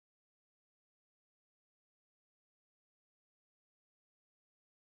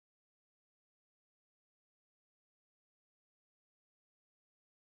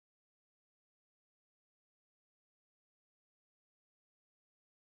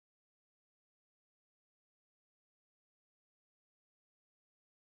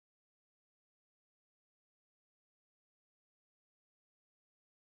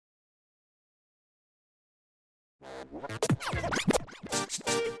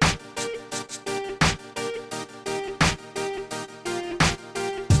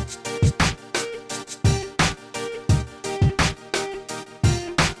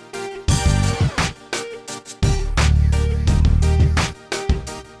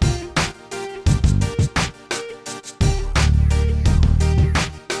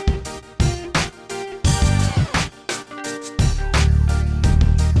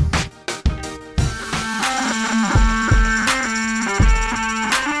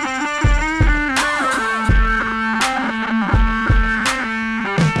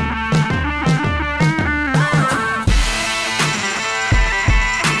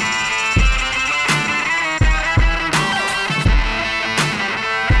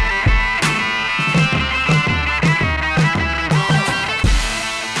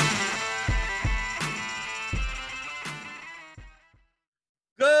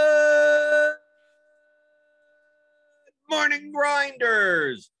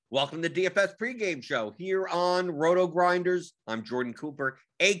Grinders. Welcome to the DFS pregame show here on Roto Grinders. I'm Jordan Cooper,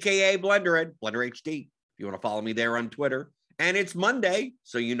 aka Blenderhead, Blender HD. If you want to follow me there on Twitter. And it's Monday,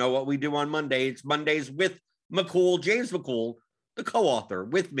 so you know what we do on Monday. It's Mondays with McCool, James McCool, the co-author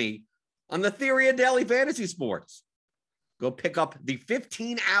with me on the Theory of Daily Fantasy Sports. Go pick up the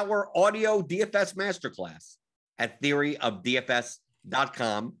 15-hour audio DFS masterclass at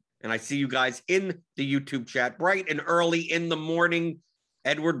theoryofdfs.com. And I see you guys in the YouTube chat bright and early in the morning.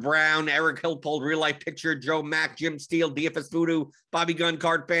 Edward Brown, Eric Hillpold, Real Life Picture, Joe Mack, Jim Steele, DFS Voodoo, Bobby Gunn,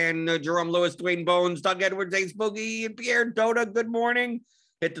 Card Fan, Jerome Lewis, Dwayne Bones, Doug Edwards, Ace Boogie, and Pierre Doda. Good morning.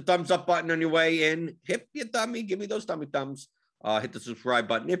 Hit the thumbs up button on your way in. Hit your thummy. Give me those tummy thumbs. Hit the subscribe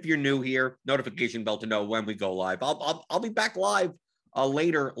button if you're new here. Notification bell to know when we go live. I'll be back live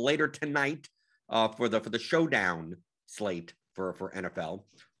later tonight for the showdown slate for NFL.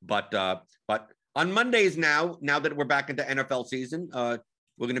 But on Mondays now that we're back into NFL season,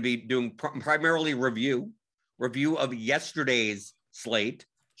 we're going to be doing primarily review of yesterday's slate,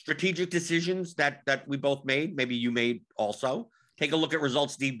 strategic decisions that we both made. Maybe you made also. Take a look at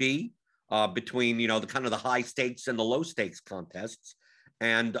results DB between the kind of the high stakes and the low stakes contests.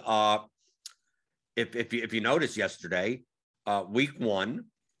 And if you notice yesterday, week one,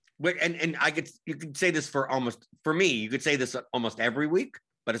 and you could say this for me, you could say this almost every week,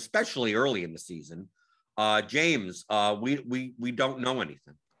 but especially early in the season. James, we don't know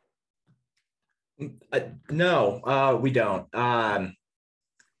anything. No, we don't.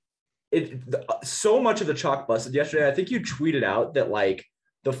 So much of the chalk busted yesterday. I think you tweeted out that like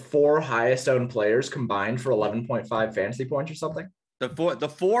the 4 highest owned players combined for 11.5 fantasy points or something.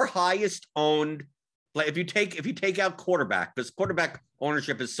 The four highest owned, like if you take out quarterback, because quarterback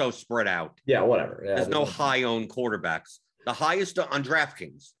ownership is so spread out. Yeah, whatever. Yeah, there's no high owned quarterbacks. The highest on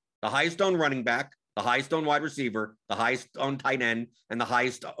DraftKings, the highest owned running back, the highest owned wide receiver, the highest owned tight end, and the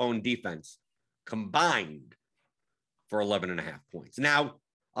highest owned defense combined for 11.5 points. Now,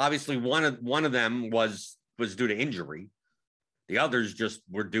 obviously, one of them was due to injury. The others just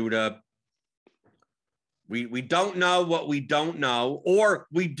were due to we don't know what we don't know, or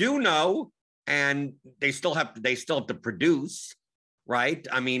we do know, and they still have to produce, right?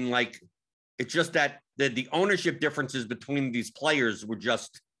 I mean, like, it's just that the ownership differences between these players were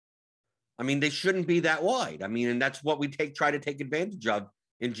just, I mean, they shouldn't be that wide. I mean, and that's what we try to take advantage of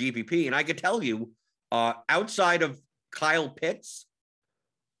in GPP. And I could tell you, outside of Kyle Pitts,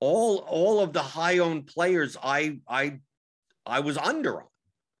 all of the high owned players I was under on.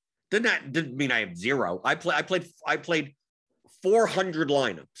 Didn't mean I have zero. I played 400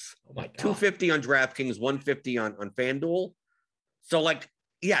 lineups. Oh my God. 250 on DraftKings, 150 on FanDuel. So like,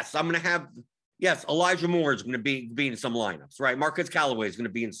 yes, Elijah Moore is going to be in some lineups, right? Marcus Callaway is going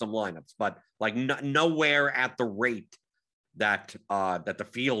to be in some lineups, but like nowhere at the rate that the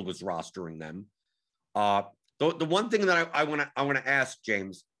field was rostering them. The one thing that I want to ask,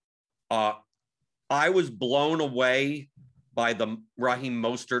 James, I was blown away by the Raheem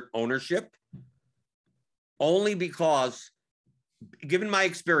Mostert ownership, only because, given my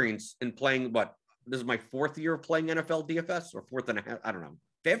experience in playing, this is my 4th year of playing NFL DFS, or 4th and a half, I don't know,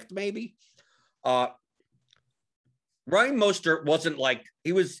 5th maybe. Raheem Mostert wasn't like,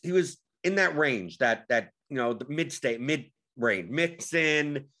 he was in that range, that the mid-range,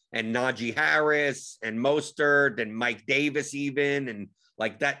 Mixon and Najee Harris and Mostert and Mike Davis even, and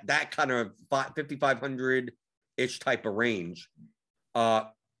like that kind of 5,500-ish type of range. It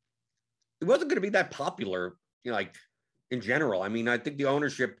wasn't going to be that popular, like in general. I mean, I think the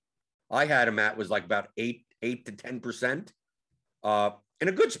ownership I had him at was like about 8 to 10%. In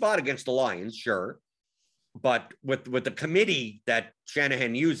a good spot against the Lions, sure. But with the committee that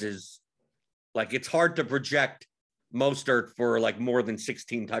Shanahan uses, like, it's hard to project Mostert for like more than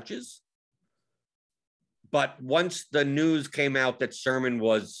 16 touches. But once the news came out that Sermon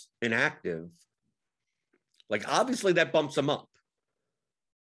was inactive, like obviously that bumps him up.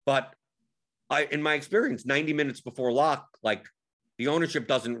 But in my experience, 90 minutes before lock, like the ownership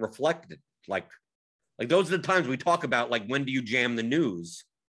doesn't reflect it. Like those are the times we talk about, like, when do you jam the news?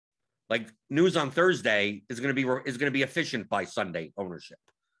 Like news on Thursday is going to be efficient by Sunday ownership.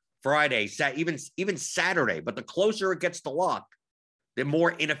 Friday, even Saturday, but the closer it gets to lock, the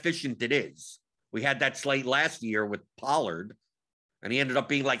more inefficient it is. We had that slate last year with Pollard, and he ended up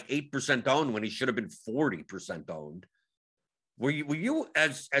being like 8% owned when he should have been 40% owned. Were you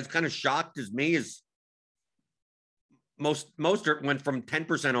as kind of shocked as me as most went from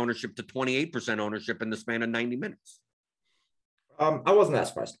 10% ownership to 28% ownership in the span of 90 minutes? I wasn't that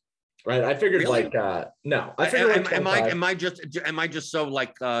surprised. Right. I figured really? no. I figured am I just so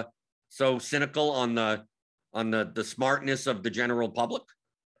like so cynical on the smartness of the general public?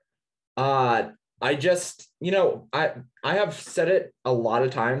 I just, I have said it a lot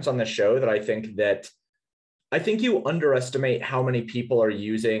of times on the show that I think you underestimate how many people are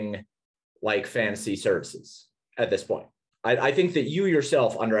using like fantasy services at this point. I think that you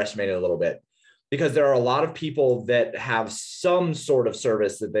yourself underestimated a little bit, because there are a lot of people that have some sort of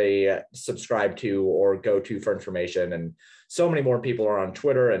service that they subscribe to or go to for information. And so many more people are on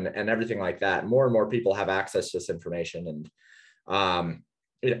Twitter and everything like that. More and more people have access to this information. And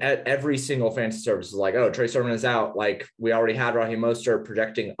every single fantasy service is like, oh, Trey Sermon is out. Like, we already had Raheem Mostert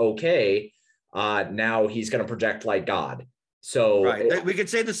projecting okay. Now he's going to project like God. So right. We could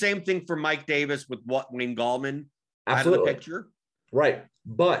say the same thing for Mike Davis with Wayne Gallman out of the picture. Right.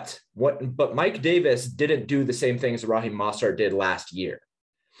 But Mike Davis didn't do the same things that Raheem Mostert did last year.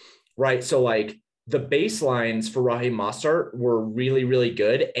 Right. So like the baselines for Raheem Mostert were really, really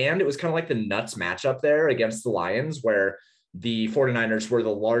good. And it was kind of like the nuts matchup there against the Lions, where the 49ers were the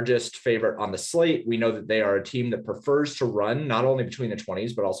largest favorite on the slate. We know that they are a team that prefers to run not only between the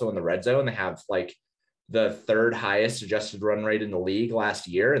 20s, but also in the red zone. They have like the third highest adjusted run rate in the league last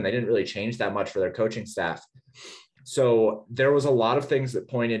year, and they didn't really change that much for their coaching staff. So there was a lot of things that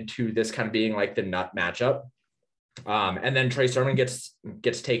pointed to this kind of being like the nut matchup. And then Trey Sermon gets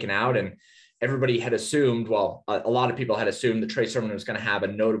taken out, and everybody had assumed, well, a lot of people had assumed that Trey Sermon was going to have a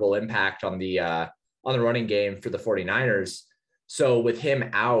notable impact on the running game for the 49ers. So with him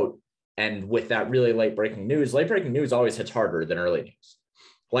out and with that really late breaking news always hits harder than early news.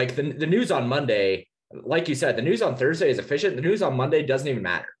 Like the news on Monday, like you said, the news on Thursday is efficient. The news on Monday doesn't even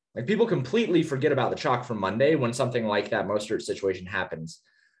matter. Like, people completely forget about the chalk from Monday when something like that Mostert situation happens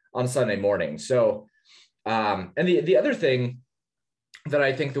on Sunday morning. So, and the other thing that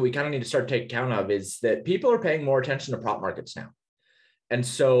I think that we kind of need to start taking account of is that people are paying more attention to prop markets now. And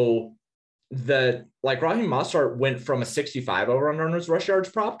so Raheem Mostert went from a 65 over on rush yards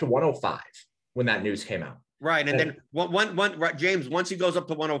prop to 105 when that news came out. Right. And then James, once he goes up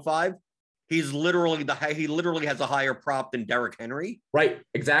to 105, he literally has a higher prop than Derrick Henry. Right,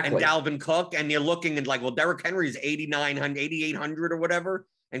 exactly. And Dalvin Cook. And you're looking at like, well, Derrick Henry is 8,800 or whatever,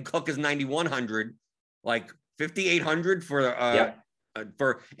 and Cook is 9,100, like 5,800 for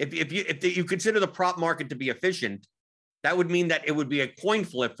if you consider the prop market to be efficient, that would mean that it would be a coin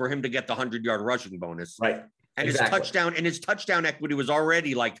flip for him to get the 100-yard rushing bonus. Right. And exactly. his touchdown equity was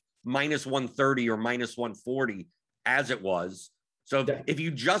already like minus 130 or minus 140 as it was. So if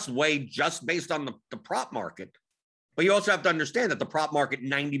you just weigh just based on the prop market, but you also have to understand that the prop market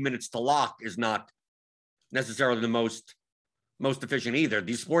 90 minutes to lock is not necessarily the most efficient either.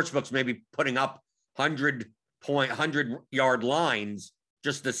 These sports books may be putting up 100-yard lines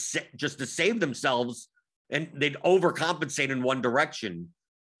just to save themselves, and they'd overcompensate in one direction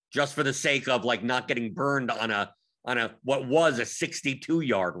just for the sake of like not getting burned on a what was a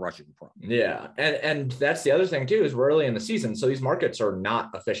 62-yard rushing prop. Yeah. And that's the other thing too, is we're early in the season. So these markets are not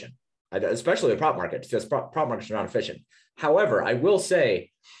efficient, especially the prop markets, because prop markets are not efficient. However, I will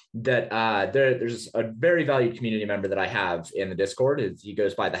say that there's a very valued community member that I have in the Discord. He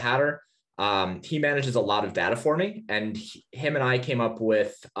goes by the Hatter. He manages a lot of data for me, and him and I came up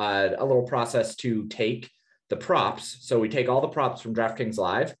with a little process to take the props. So we take all the props from DraftKings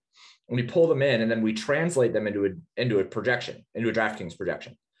Live, and we pull them in, and then we translate them into a projection, into a DraftKings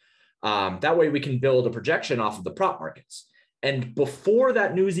projection. That way we can build a projection off of the prop markets. And before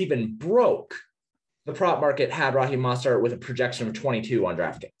that news even broke, the prop market had Raheem Mostert with a projection of 22 on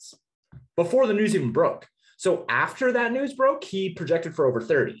DraftKings before the news even broke. So after that news broke, he projected for over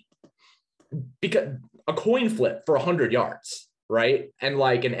 30, because a coin flip for 100 yards, right? And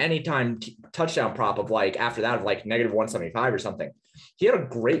like an anytime touchdown prop of like after that of like negative 175 or something. He had a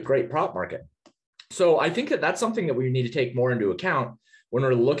great prop market. So I think that that's something that we need to take more into account when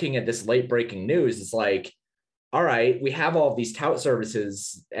we're looking at this late breaking news. It's like, all right, we have all of these tout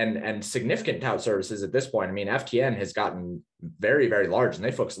services and significant tout services at this point. I mean, FTN has gotten very, very large, and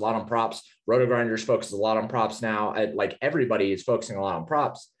they focus a lot on props. RotoGrinders focuses a lot on props now. Like everybody is focusing a lot on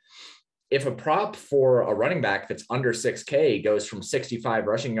props. If a prop for a running back that's under 6K goes from 65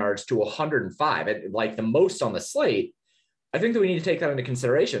 rushing yards to 105, like the most on the slate, I think that we need to take that into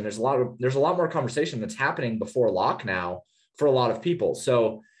consideration. There's a lot more conversation that's happening before lock now for a lot of people.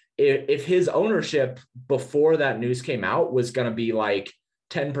 So if his ownership before that news came out was going to be like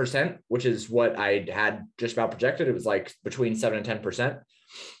 10%, which is what I had just about projected, it was like between 7 and 10%.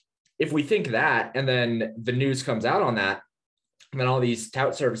 If we think that, and then the news comes out on that, and then all these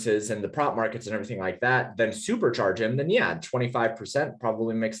tout services and the prop markets and everything like that, then supercharge him, then yeah, 25%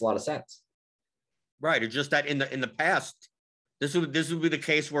 probably makes a lot of sense. Right. It's just that in the past, this would be the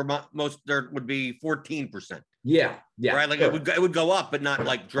case where most there would be 14%. Yeah. Right. Like sure. It would go up, but not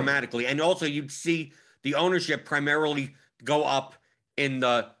like dramatically. And also you'd see the ownership primarily go up in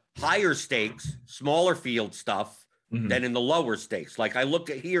the higher stakes, smaller field stuff than in the lower stakes. Like I look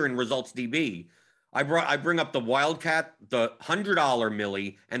at here in Results DB, I bring up the Wildcat, the $100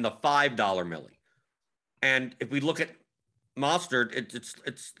 milli and the $5 milli. And if we look at Mostert,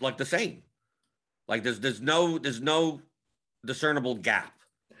 it's like the same. Like there's no discernible gap.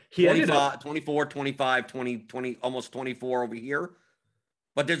 He 24, 25, 20, almost 24 over here.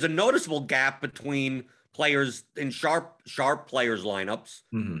 But there's a noticeable gap between players in sharp players lineups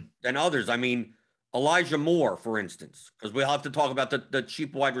than others. I mean, Elijah Moore, for instance, because we'll have to talk about the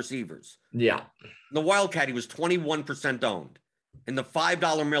cheap wide receivers. Yeah. In the Wildcat, he was 21% owned. In the $5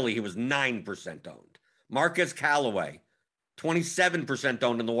 milli, he was 9% owned. Marquez Callaway, 27%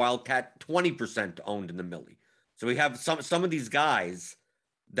 owned in the Wildcat, 20% owned in the milli. So we have some of these guys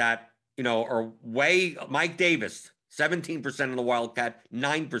that, you know, are way. Mike Davis, 17% in the Wildcat,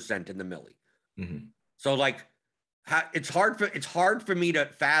 9% in the milli. So like, it's hard for me to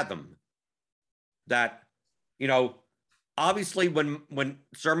fathom that, you know, obviously when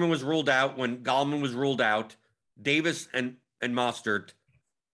Sermon was ruled out, when Gallman was ruled out, Davis and Mostert,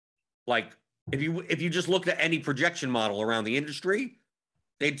 like if you just looked at any projection model around the industry,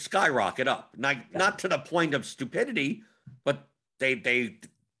 they'd skyrocket up. Not to the point of stupidity, but they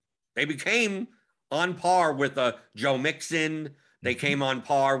became on par with Joe Mixon. They came on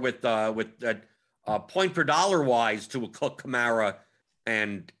par with point per dollar wise to a Cook, Kamara,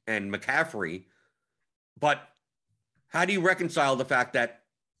 and McCaffrey. But how do you reconcile the fact that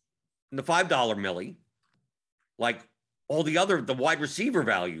in the $5 milli, like all the wide receiver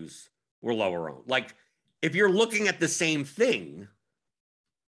values were lower owned? Like if you're looking at the same thing,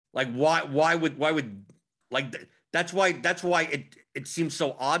 like why would like that's why it seems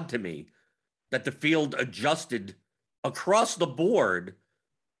so odd to me that the field adjusted across the board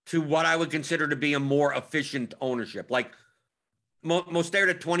to what I would consider to be a more efficient ownership. Like Mostert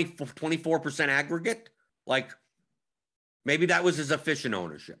at 24% aggregate, like maybe that was his efficient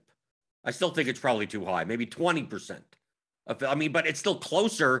ownership. I still think it's probably too high, maybe 20%. I mean, but it's still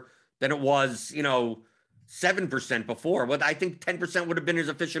closer than it was, you know, 7% before. But I think 10% would have been his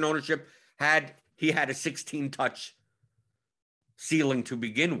efficient ownership had he had a 16-touch ceiling to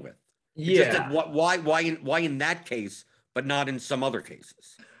begin with. Yeah. Why in that case, but not in some other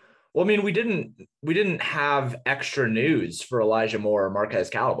cases? Well, I mean, we didn't have extra news for Elijah Moore or Marquez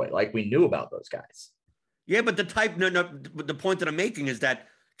Callaway. Like we knew about those guys. Yeah, but the point that I'm making is that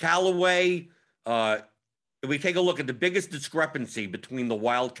Callaway, if we take a look at the biggest discrepancy between the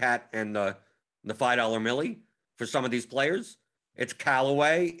Wildcat and the $5 milli for some of these players, it's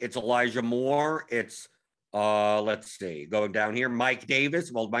Callaway, it's Elijah Moore, it's let's see, going down here, Mike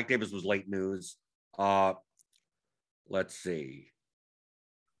Davis. Well, Mike Davis was late news. Let's see.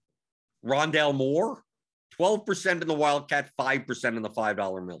 Rondale Moore, 12% in the Wildcat, 5% in the $5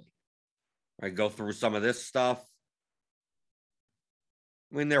 milli. I go through some of this stuff.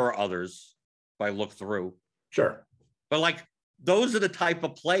 I mean, there are others if I look through. Sure. But like those are the type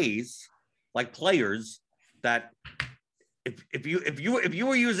of players that if you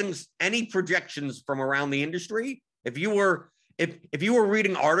were using any projections from around the industry, if you were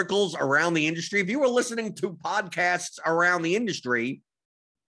reading articles around the industry, if you were listening to podcasts around the industry,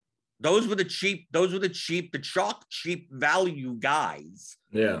 those were the cheap, the chalk cheap value guys.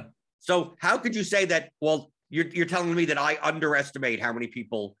 Yeah. So how could you say that? Well, you're telling me that I underestimate how many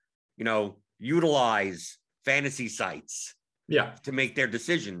people, you know, utilize fantasy sites, to make their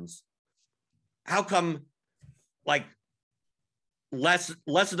decisions. How come, like, less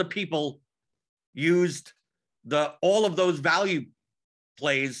of the people used all of those value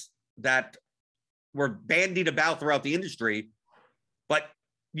plays that were bandied about throughout the industry, but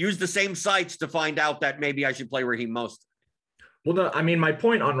use the same sites to find out that maybe I should play Raheem Mostert. Well, no, I mean, my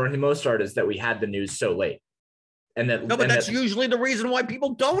point on Raheem Mostert is that we had the news so late. And that no, but that's usually the reason why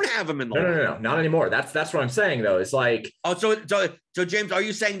people don't have him in the no, not anymore. That's what I'm saying though. It's like, oh, so James, are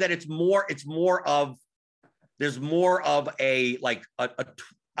you saying that there's more of a like what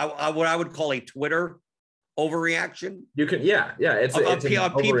I would call a Twitter overreaction? You can, yeah.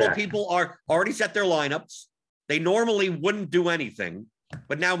 People are already set their lineups. They normally wouldn't do anything,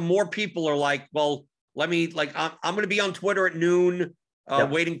 but now more people are like, well, let me like I'm going to be on Twitter at noon.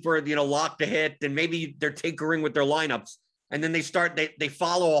 Waiting for lock to hit, and maybe they're tinkering with their lineups, and then they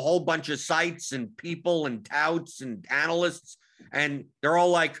follow a whole bunch of sites and people and touts and analysts, and they're all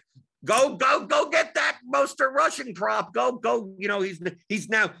like, go get that Mostert rushing prop, go, he's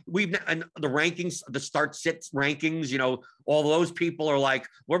now and the rankings, the start sits rankings, all those people are like,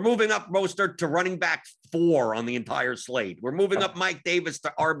 we're moving up Mostert to running back 4 on the entire slate, we're moving up Mike Davis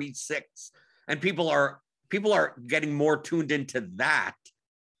to RB6, and people are getting more tuned into that.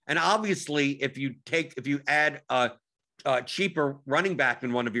 And obviously, if you add a cheaper running back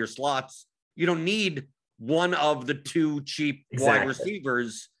in one of your slots, you don't need one of the 2 cheap wide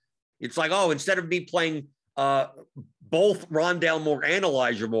receivers. It's like, oh, instead of me playing both Rondale Moore and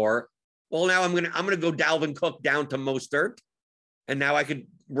Elijah Moore, well, now I'm gonna go Dalvin Cook down to Mostert, and now I could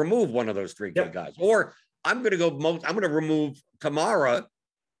remove one of those 3 good guys. Or I'm gonna remove Kamara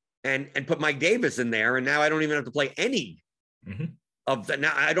and put Mike Davis in there, and now I don't even have to play any of the.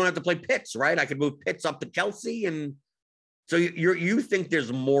 Now I don't have to play Pitts, right? I could move Pitts up to Kelsey, and so you think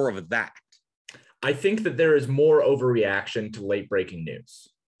there's more of that? I think that there is more overreaction to late breaking news,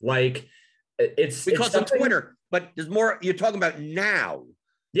 like it's because of Twitter, but there's more. You're talking about now,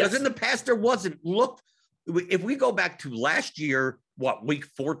 because in the past there wasn't. Look, if we go back to last year, week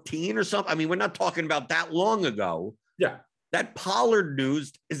 14 or something? I mean, we're not talking about that long ago. Yeah. That Pollard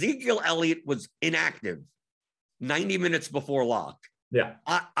news, Ezekiel Elliott was inactive 90 minutes before lock. Yeah.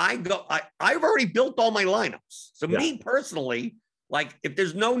 I've already built all my lineups. So me personally, like if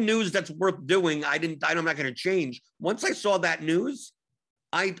there's no news that's worth doing, I'm not going to change. Once I saw that news,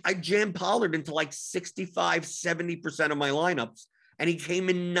 I jammed Pollard into like 65, 70% of my lineups, and he came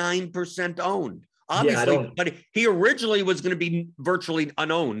in 9% owned. Obviously, but he originally was going to be virtually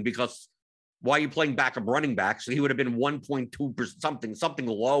unowned because why are you playing backup running back? So he would have been 1.2%, something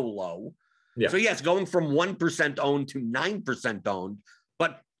low. Yeah. So yes, going from 1% owned to 9% owned,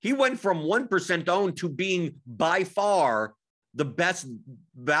 but he went from 1% owned to being by far the best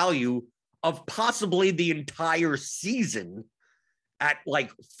value of possibly the entire season at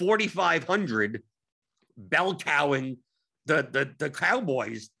like 4,500, bell cowing the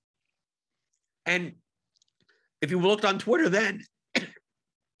Cowboys. And if you looked on Twitter then,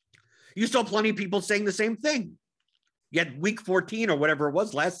 you saw plenty of people saying the same thing. Yet week 14 or whatever it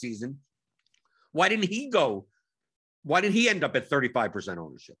was last season, why didn't he end up at 35%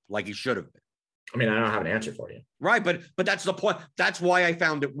 ownership like he should have been? I mean, I don't have an answer for you. Right, but that's the point. That's why I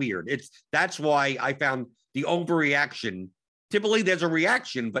found it weird. That's why I found the overreaction. Typically there's a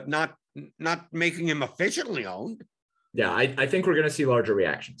reaction, but not making him efficiently owned. Yeah, I think we're going to see larger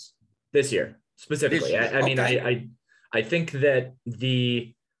reactions this year specifically. I mean, I think that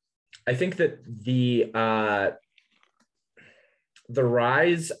the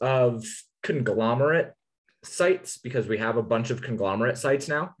rise of conglomerate sites, because we have a bunch of conglomerate sites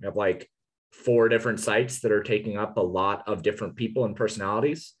now. We have like 4 different sites that are taking up a lot of different people and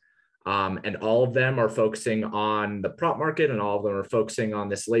personalities. And all of them are focusing on the prop market, and all of them are focusing on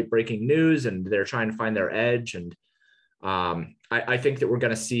this late breaking news, and they're trying to find their edge. And I think that we're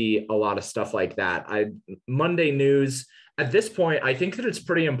going to see a lot of stuff like that. Monday news at this point, I think that it's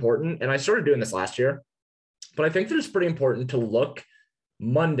pretty important. And I started doing this last year, but I think that it's pretty important to look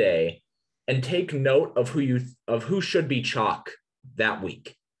Monday and take note of who should be chalk that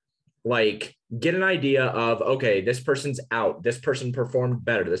week. Like get an idea of, okay, this person's out. This person performed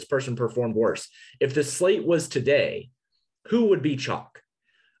better. This person performed worse. If the slate was today, who would be chalk?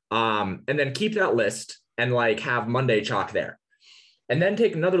 And then keep that list and like have Monday chalk there. And then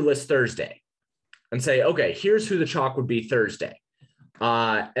take another list Thursday and say, okay, here's who the chalk would be Thursday.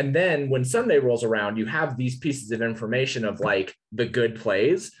 And then when Sunday rolls around, you have these pieces of information of like the good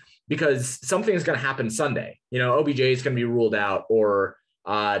plays, because something is going to happen Sunday. OBJ is going to be ruled out, or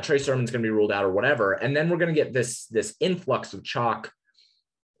Trey Sermon's going to be ruled out, or whatever. And then we're going to get this influx of chalk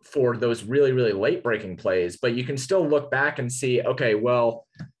for those really, really late breaking plays. But you can still look back and see, okay, well,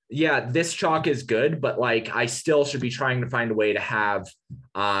 yeah, this chalk is good, but like I still should be trying to find a way to have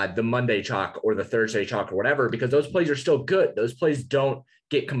the Monday chalk or the Thursday chalk or whatever, because those plays are still good. Those plays don't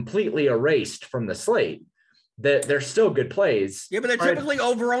get completely erased from the slate, that they're still good plays. Yeah, but they're typically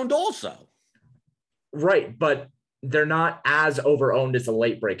over-owned also. Right, but they're not as over-owned as a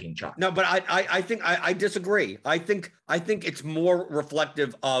late-breaking chalk. No, but I think I disagree. I think it's more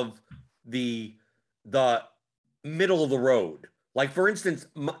reflective of the middle of the road. Like, for instance,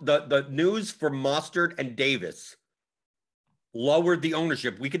 the news for Mostert and Davis lowered the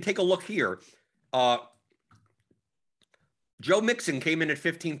ownership. We could take a look here. Joe Mixon came in at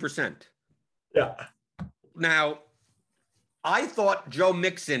 15%. Yeah. Now, I thought Joe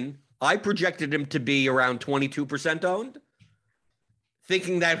Mixon, I projected him to be around 22% owned,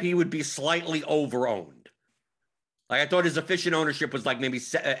 thinking that he would be slightly over-owned. Like, I thought his efficient ownership was like maybe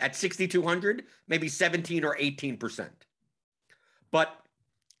at 6,200, maybe 17 or 18%. But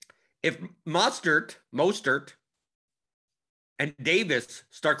if Mostert and Davis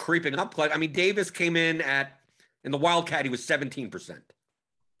start creeping up, I mean, Davis came in in the Wildcat, he was 17%.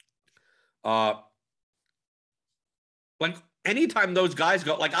 Like, anytime those guys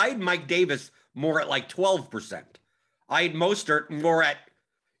go, like, I had Mike Davis more at like 12%. I had Mostert more at,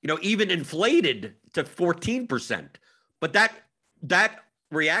 even inflated to 14%. But that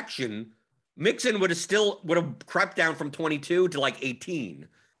reaction, Mixon would have crept down from 22 to like 18.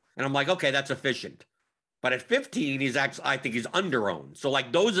 And I'm like, okay, that's efficient. But at 15, I think he's under-owned. So,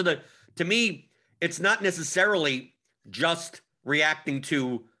 like, those are to me, it's not necessarily just reacting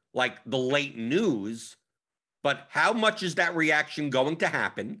to like the late news, but how much is that reaction going to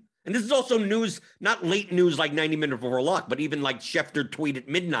happen? And this is also news, not late news like 90 minutes before lock, but even like Schefter tweet at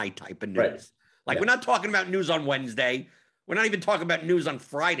midnight type of news. Right. Like, we're not talking about news on Wednesday. We're not even talking about news on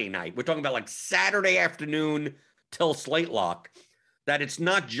Friday night. We're talking about like Saturday afternoon till slate lock, that it's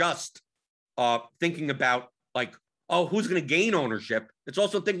not just thinking about like, oh, who's going to gain ownership? It's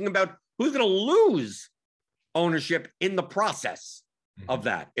also thinking about who's going to lose ownership in the process of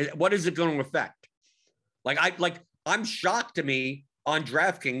that. What is it going to affect? I'm shocked to me on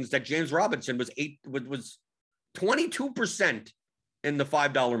DraftKings that James Robinson was 22% in the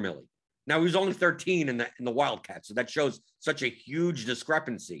 $5 milli. Now, he was only 13 in the Wildcat, so that shows such a huge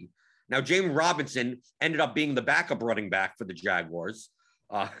discrepancy. Now, James Robinson ended up being the backup running back for the Jaguars,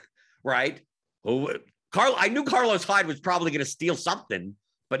 right? I knew Carlos Hyde was probably going to steal something,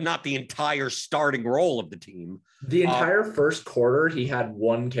 but not the entire starting role of the team. The entire first quarter, he had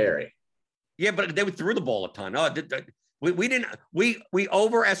one carry. Yeah, but they threw the ball a ton. We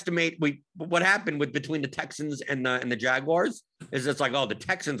overestimate. What happened between the Texans and the Jaguars is it's like, oh, the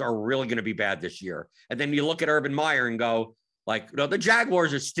Texans are really going to be bad this year, and then you look at Urban Meyer and go like, no, the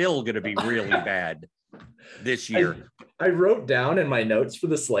Jaguars are still going to be really bad this year. I wrote down in my notes for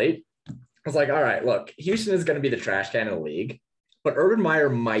the slate, I was like, all right, look, Houston is going to be the trash can of the league, but Urban Meyer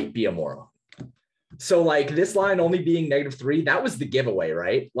might be a moron. So like this line only being -3, that was the giveaway,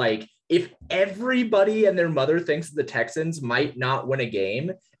 right? Like, if everybody and their mother thinks the Texans might not win a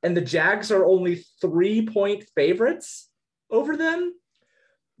game and the Jags are only 3-point favorites over them,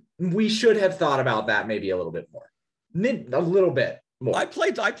 we should have thought about that maybe a little bit more. A little bit more. I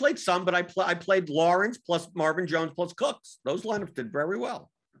played some, but I played Lawrence plus Marvin Jones plus Cooks. Those lineups did very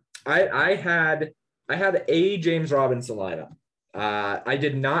well. I had a James Robinson lineup. I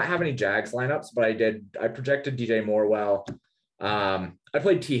did not have any Jags lineups, but I projected DJ Moore well. I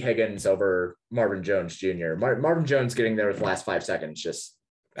played T. Higgins over Marvin Jones Jr. Marvin Jones getting there with the last 5 seconds. Just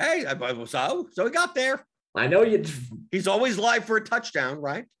hey, so he got there. I know he's always live for a touchdown,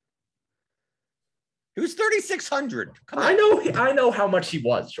 right? He was 3,600. I know how much he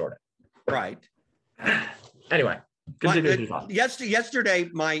was, Jordan. Right. Anyway, yesterday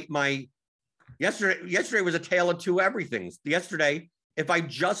was a tale of two everythings. Yesterday, if I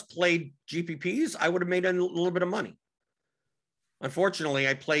just played GPPs, I would have made a little bit of money. Unfortunately,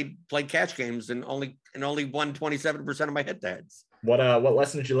 I played cash games and only won 27% of my head-to-heads. What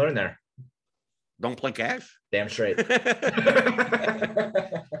lesson did you learn there? Don't play cash. Damn straight.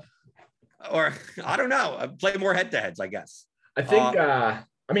 Or I don't know. Play more head-to-heads, I guess. I think.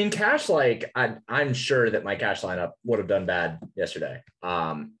 Cash. Like I'm sure that my cash lineup would have done bad yesterday.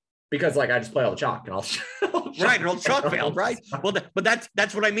 Because like I just play all the chalk and all right, and all the chalk failed, right? Well, but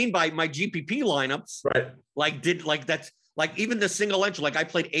that's what I mean by my GPP lineups. Right. That's like even the single entry. Like I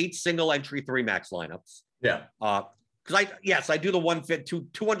played 8 single entry 3 max lineups. Yeah. Because I do the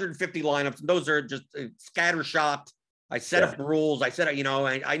 250 lineups. And those are just scatter shot. I set up rules. I said,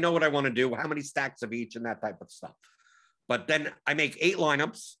 I know what I want to do, how many stacks of each and that type of stuff. But then I make 8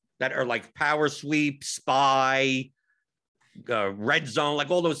 lineups that are like power sweep, spy, red zone, like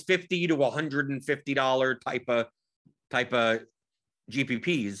all those $50 to $150 type of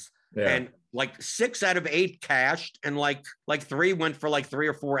GPPs. and like 6 out of 8 cashed, and like 3 went for like 3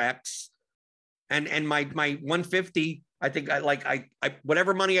 or 4x, and my 150, I think I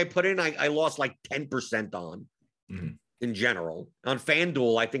whatever money I put in, I lost like 10% on in general. On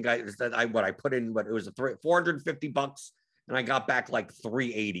FanDuel, I think I put in, but it was $450, and I got back like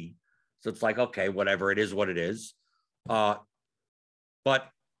 380. So it's like, okay, whatever, it is what it is. But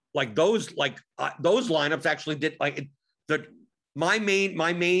like those lineups actually did my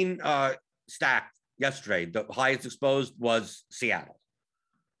main stack yesterday, the highest exposed was Seattle.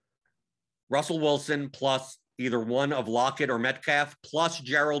 Russell Wilson plus either one of Lockett or Metcalf plus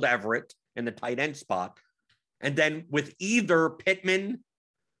Gerald Everett in the tight end spot. And then with either Pittman,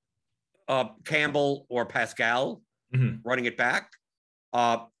 Campbell, or Pascal running it back.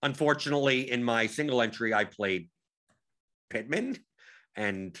 Unfortunately, in my single entry, I played Pittman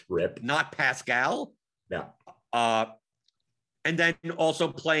and not Pascal. Yeah. And then also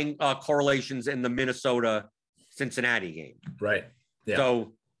playing correlations in the Minnesota-Cincinnati game. Right. Yeah.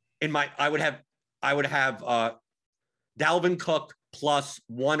 So I would have Dalvin Cook plus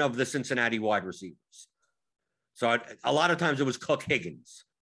one of the Cincinnati wide receivers. So a lot of times it was Cook Higgins.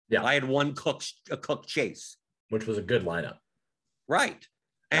 Yeah. I had one Cook Chase, which was a good lineup. Right.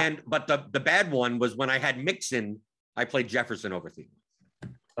 But the bad one was when I had Mixon, I played Jefferson over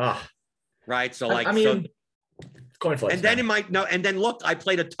Thielen. Right. So coin flip. And then and then look, I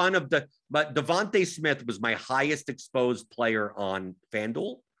played a ton of but Devontae Smith was my highest exposed player on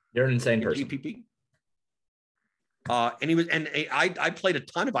FanDuel. You're an insane person. GPP. I played a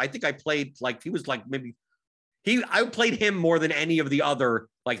ton of, I think I played like, he was like I played him more than any of the other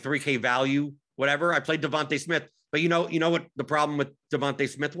like 3K value, whatever. I played Devontae Smith, but you know what the problem with Devontae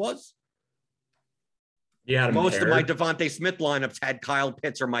Smith was? Yeah. Most of my Devontae Smith lineups had Kyle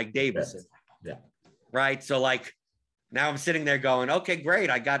Pitts or Mike Davis. Yeah. Right. So like now I'm sitting there going, okay, great.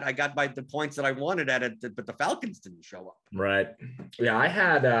 I got the points that I wanted at it, but the Falcons didn't show up. Right. Yeah. I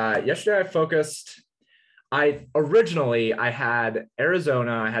had yesterday I focused. Originally I had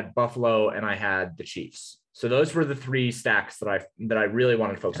Arizona, I had Buffalo, and I had the Chiefs. So those were the 3 stacks that I really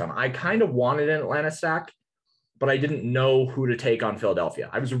wanted to focus on. I kind of wanted an Atlanta stack, but I didn't know who to take on Philadelphia.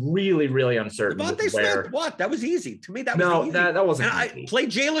 I was really, really uncertain. Devontae Smith, what? That was easy. To me, that was easy. that wasn't easy. I played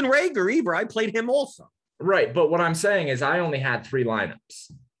Jalen Reagor. I played him also. Right. But what I'm saying is I only had 3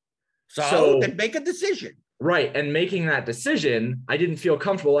 lineups. So then make a decision. Right. And making that decision, I didn't feel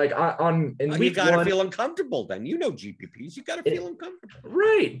comfortable. Like you got to feel uncomfortable then. You know GPPs. You got to feel uncomfortable.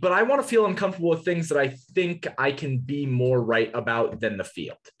 Right. But I want to feel uncomfortable with things that I think I can be more right about than the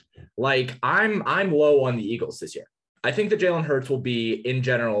field. Like I'm low on the Eagles this year. I think that Jalen Hurts will be, in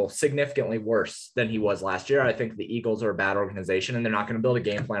general, significantly worse than he was last year. I think the Eagles are a bad organization, and they're not going to build a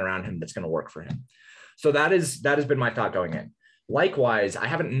game plan around him that's going to work for him. So that has been my thought going in. Likewise, I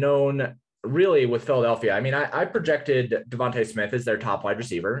haven't known really with Philadelphia. I mean, I projected Devontae Smith as their top wide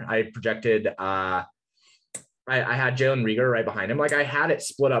receiver. I projected I had Jalen Reagor right behind him. Like I had it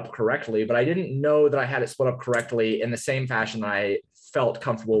split up correctly, but I didn't know that I had it split up correctly in the same fashion that I felt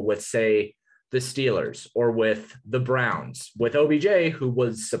comfortable with, say, the Steelers or with the Browns, with OBJ, who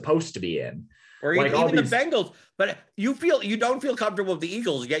was supposed to be in. Or like even the Bengals. But you don't feel comfortable with the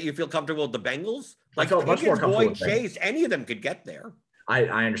Eagles, yet you feel comfortable with the Bengals? Like I felt much more comfortable with Chase, any of them could get there.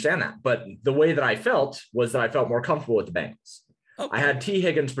 I understand that. But the way that I felt was that I felt more comfortable with the Bengals. Okay. I had T.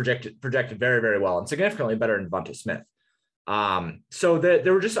 Higgins projected very, very well and significantly better than Devontae Smith. So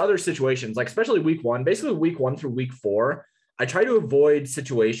there were just other situations, like especially week 1 through week 4. I try to avoid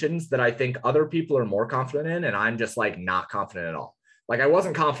situations that I think other people are more confident in, and I'm just like not confident at all. Like I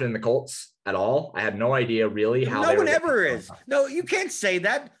wasn't confident in the Colts at all. I had no idea really how. No one ever is. No, you can't say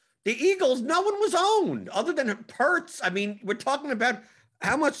that. The Eagles, no one was owned other than Hurts. I mean, we're talking about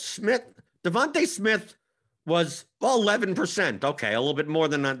how much Devontae Smith was 11%. Okay, a little bit more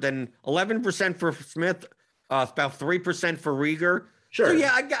than 11% for Smith, about 3% for Reagor. Sure. So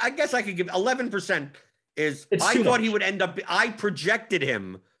yeah, I guess I could give 11%. I thought he would end up. I projected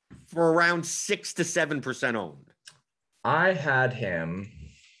him for around 6 to 7% owned. I had him.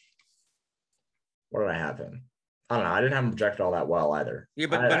 What did I have him? I don't know. I didn't have him projected all that well either. Yeah,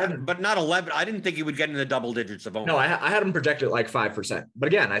 but not 11. I didn't think he would get in the double digits of owned. No, I had him projected like 5%. But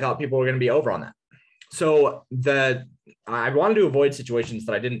again, I thought people were going to be over on that. So I wanted to avoid situations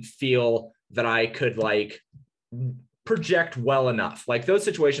that I didn't feel that I could like project well enough. Like those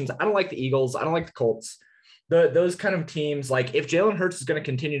situations, I don't like the Eagles. I don't like the Colts. Those kind of teams, like if Jalen Hurts is going to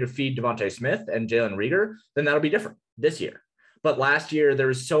continue to feed Devontae Smith and Jalen Reagor, then that'll be different this year. But last year, there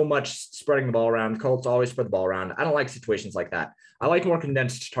was so much spreading the ball around. Colts always spread the ball around. I don't like situations like that. I like more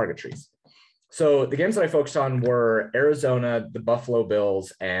condensed target trees. So the games that I focused on were Arizona, the Buffalo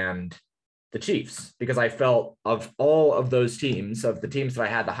Bills, and the Chiefs, because I felt of all of those teams, of the teams that I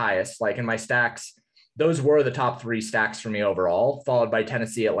had the highest, like in my stacks, those were the top 3 stacks for me overall, followed by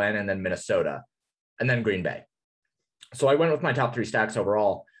Tennessee, Atlanta, and then Minnesota, and then Green Bay. So I went with my top 3 stacks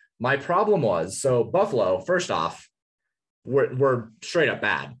overall. My problem was, so Buffalo, first off, were straight up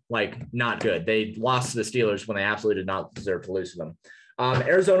bad, like not good. They lost to the Steelers when they absolutely did not deserve to lose to them.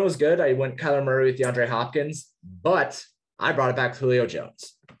 Arizona was good. I went Kyler Murray with DeAndre Hopkins, but I brought it back to Julio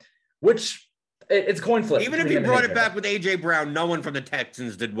Jones, which it's a coin flip. Even if you brought it back with A.J. Brown, no one from the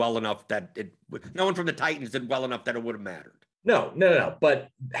Texans did well enough that no one from the Titans did well enough that it would have mattered. No. But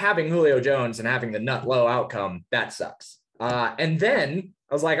having Julio Jones and having the nut low outcome, that sucks. And then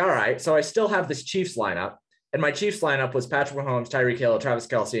I was like, all right, so I still have this Chiefs lineup. And my Chiefs lineup was Patrick Mahomes, Tyreek Hill, Travis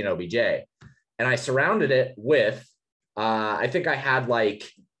Kelce, and OBJ. And I surrounded it with, I think I had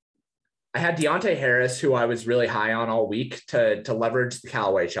Deontay Harris, who I was really high on all week to leverage the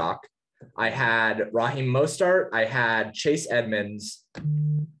Callaway chalk. I had Raheem Mostert. I had Chase Edmonds.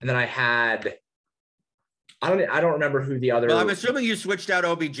 And then I had, I don't remember who the other. Well, I'm assuming you switched out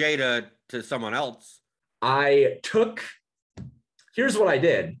OBJ to someone else. Here's what I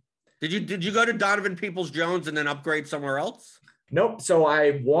did. Did you go to Donovan Peoples-Jones and then upgrade somewhere else? Nope. So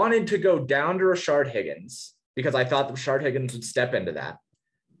I wanted to go down to Rashard Higgins because I thought Rashard Higgins would step into that.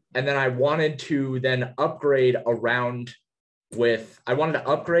 And then I wanted to then upgrade around I wanted to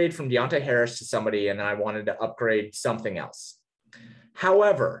upgrade from Deontay Harris to somebody, and then I wanted to upgrade something else.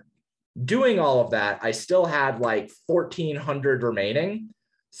 However, doing all of that, I still had like 1,400 remaining.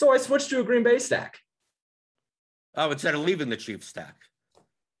 So I switched to a Green Bay stack. Oh, instead of leaving the Chiefs stack.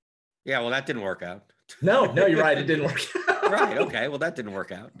 Yeah, well, that didn't work out. No, you're right. It didn't work out. Right. Okay. Well, that didn't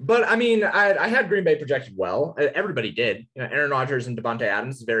work out. But I mean, I had Green Bay projected well. Everybody did. Aaron Rodgers and Devontae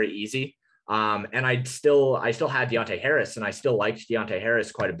Adams is very easy. And I still had Deontay Harris, and I still liked Deontay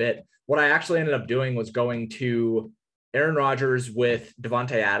Harris quite a bit. What I actually ended up doing was going to Aaron Rodgers with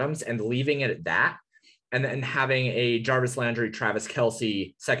Devontae Adams and leaving it at that, and then having a Jarvis Landry, Travis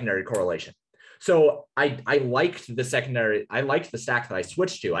Kelce secondary correlation. So I liked the secondary. I liked the stack that I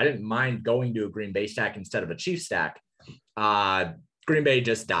switched to. I didn't mind going to a Green Bay stack instead of a Chiefs stack. Green Bay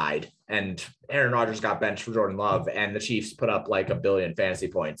just died, and Aaron Rodgers got benched for Jordan Love, and the Chiefs put up like 1 billion fantasy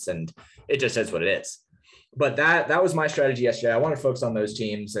points, and it just is what it is. But that was my strategy yesterday. I want to focus on those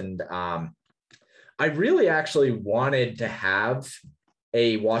teams, and I really actually wanted to have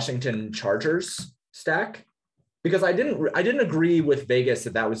a Washington Chargers stack, because I didn't agree with Vegas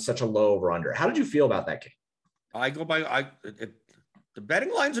that was such a low over under. How did you feel about that game? I go by the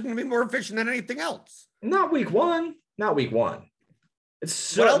betting lines are going to be more efficient than anything else. Not week one. It's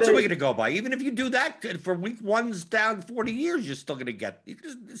so, what else are we going to go by? Even if you do that for week one's down 40 years, you're still going to get. You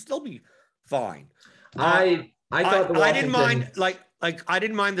can still be fine. I thought I didn't mind like I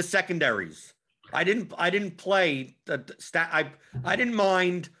didn't mind the secondaries. I didn't play the stat. I didn't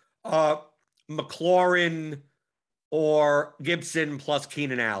mind McLaurin or Gibson plus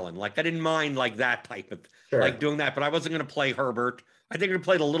Keenan Allen. Like I didn't mind like that type of like doing that, but I wasn't going to play Herbert. I think I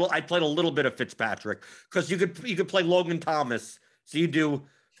played a little bit of Fitzpatrick, because you could play Logan Thomas. So you do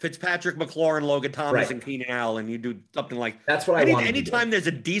Fitzpatrick, McLaurin, Logan Thomas, and Keenan Allen. You do something like that's what I wanted. Anytime there's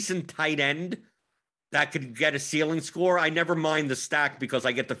a decent tight end that could get a ceiling score, I never mind the stack, because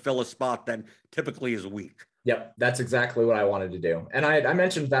I get to fill a spot that typically is weak. Yep, that's exactly what I wanted to do. And I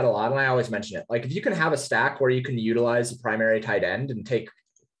mentioned that a lot, and I always mention it. Like if you can have a stack where you can utilize a primary tight end and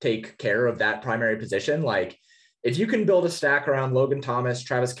take care of that primary position, like if you can build a stack around Logan Thomas,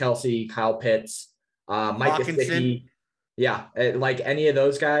 Travis Kelce, Kyle Pitts, Mike Gesicki, like any of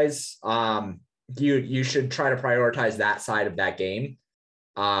those guys, you should try to prioritize that side of that game.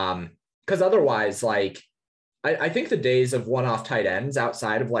 Because otherwise, like I think the days of one-off tight ends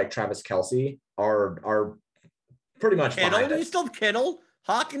outside of like Travis Kelce are pretty much Kittle. You still have Kittle,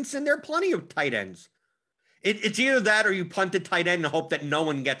 Hawkinson. There are plenty of tight ends. It's either that or you punt the tight end and hope that no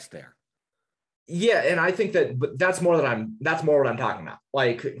one gets there. Yeah, and I think that's more what I'm talking about.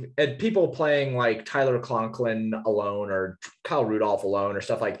 Like people playing like Tyler Conklin alone or Kyle Rudolph alone or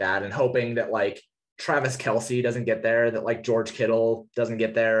stuff like that, and hoping that like Travis Kelce doesn't get there, that like George Kittle doesn't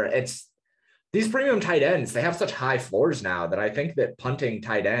get there. It's these premium tight ends, they have such high floors now that I think that punting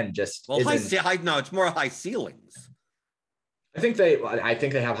tight end just no, it's more high ceilings. I think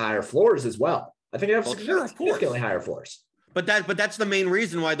they have higher floors as well. I think they have significantly higher floors. But that's the main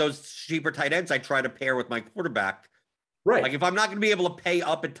reason why those cheaper tight ends I try to pair with my quarterback. Right. Like if I'm not going to be able to pay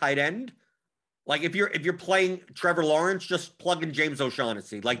up at tight end, like if you're playing Trevor Lawrence, just plug in James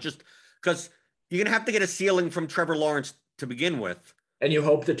O'Shaughnessy. Like just because you're going to have to get a ceiling from Trevor Lawrence to begin with. And you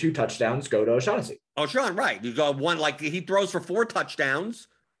hope the 2 touchdowns go to O'Shaughnessy. Oh, Sean, right. You go one, like he throws for 4 touchdowns,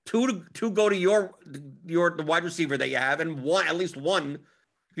 two go to the wide receiver that you have, and at least one.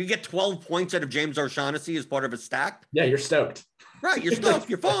 If you get 12 points out of James O'Shaughnessy as part of a stack. Yeah, you're stoked. Right, you're stoked.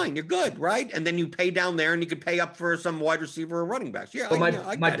 You're fine. You're good, right? And then you pay down there, and you could pay up for some wide receiver or running backs. Yeah, but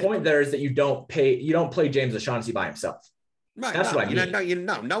my point there is that you don't play James O'Shaughnessy by himself. Right, that's what I mean.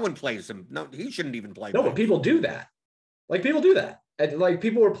 No one plays him. No, he shouldn't even play. No, but people do that. Like people do that. And like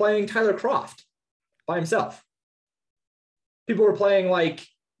people were playing Tyler Kroft by himself. People were playing like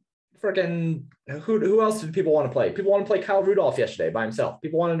freaking who else did people want to play? People want to play Kyle Rudolph yesterday by himself.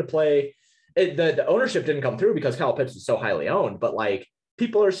 People wanted to play. The ownership didn't come through because Kyle Pitts is so highly owned, but like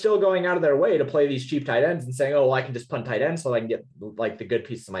people are still going out of their way to play these cheap tight ends and saying, oh, well, I can just punt tight ends so I can get like the good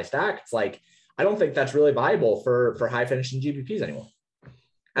pieces of my stack. It's like, I don't think that's really viable for high finishing GPPs anymore.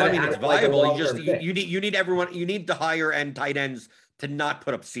 Well, I mean, it's viable. Like you need everyone, you need the higher end tight ends to not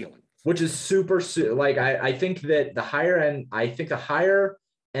put up ceilings. Which is super, like, I think that the higher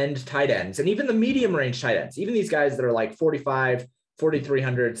end tight ends and even the medium range tight ends, even these guys that are like 45,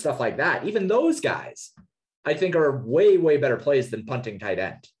 4,300, stuff like that, even those guys, I think are way, way better plays than punting tight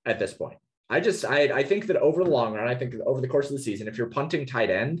end at this point. I think that over the long run, I think over the course of the season, if you're punting tight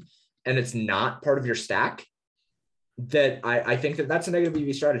end and it's not part of your stack, that I think that that's a negative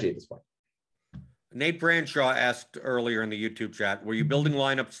EV strategy at this point. Nate Branshaw asked earlier in the YouTube chat, were you building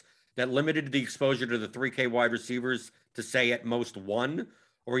lineups that limited the exposure to the 3K wide receivers to say at most 1?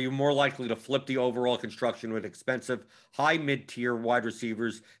 Or are you more likely to flip the overall construction with expensive, high mid-tier wide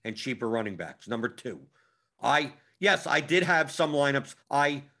receivers and cheaper running backs? Number 2, yes, I did have some lineups.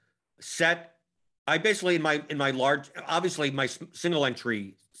 I basically in my large, obviously my single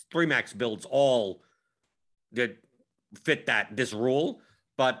entry 3 max builds all that fit this rule,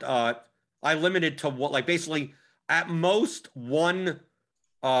 but I limited to what, like basically at most 1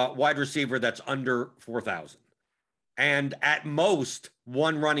 wide receiver that's under 4,000. And at most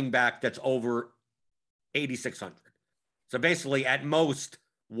 1 running back that's over 8,600. So basically at most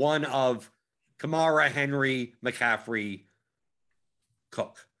 1 of Kamara, Henry, McCaffrey,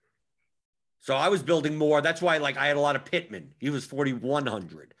 Cook. So I was building more. That's why like I had a lot of Pittman. He was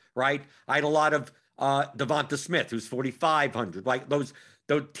 4,100, right? I had a lot of Devonta Smith, who's 4,500. Like those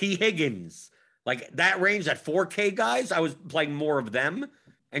T. Higgins, like that range, that 4K guys, I was playing more of them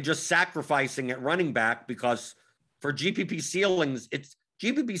and just sacrificing at running back because for GPP ceilings,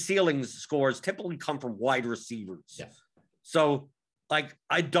 GPP ceilings scores typically come from wide receivers. Yes. So, like,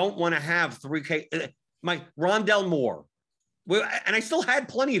 I don't want to have 3K. My Rondell Moore, and I still had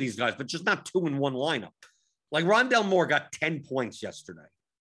plenty of these guys, but just not 2 in 1 lineup. Like Rondell Moore got 10 points yesterday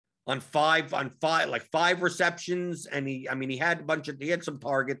on 5 receptions, and he had some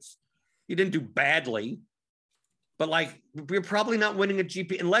targets. He didn't do badly. But like we're probably not winning a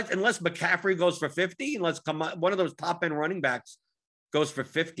GP unless McCaffrey goes for 50, unless one of those top end running backs goes for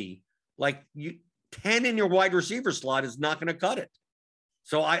 50. Like 10 in your wide receiver slot is not going to cut it.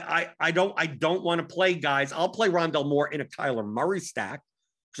 So I don't want to play guys. I'll play Rondell Moore in a Kyler Murray stack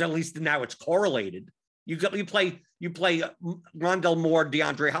because at least now it's correlated. You play Rondell Moore,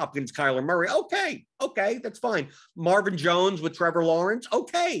 DeAndre Hopkins, Kyler Murray. Okay, that's fine. Marvin Jones with Trevor Lawrence.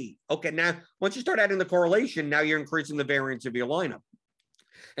 Okay. Now, once you start adding the correlation, now you're increasing the variance of your lineup.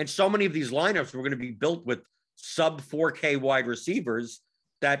 And so many of these lineups were going to be built with sub 4K wide receivers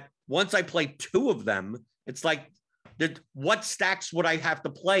that once I play 2 of them, it's like, what stacks would I have to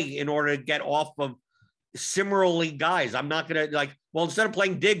play in order to get off of similarly guys? I'm not going to instead of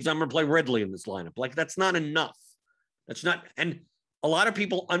playing Diggs, I'm going to play Ridley in this lineup. Like that's not enough. That's not, and a lot of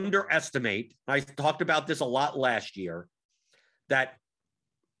people underestimate. I talked about this a lot last year that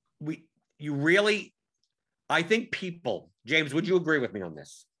I think people, James, would you agree with me on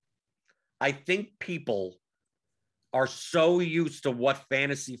this? I think people are so used to what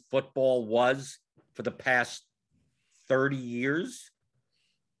fantasy football was for the past 30 years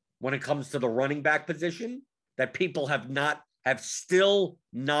when it comes to the running back position that people have still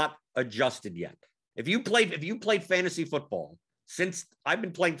not adjusted yet. If you played fantasy football since I've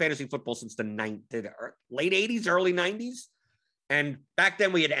been playing fantasy football since the late 80s, early 90s. And back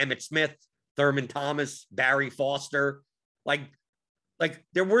then we had Emmitt Smith, Thurman Thomas, Barry Foster. Like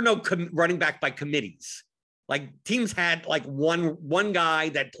there were no running back by committees. Like teams had like one guy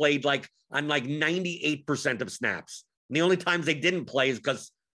that played like on like 98% of snaps. And the only times they didn't play is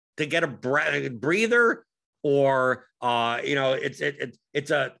because to get a breather or it's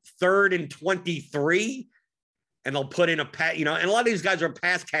a 3rd and 23 and they'll put in a pass, and a lot of these guys are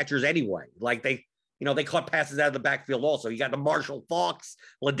pass catchers anyway. Like they caught passes out of the backfield also. You got the Marshall Faulks,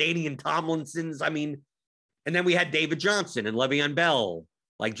 LaDainian Tomlinsons. I mean, And then we had David Johnson and Le'Veon Bell,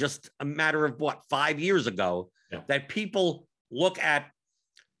 like just a matter of 5 years ago, that people look at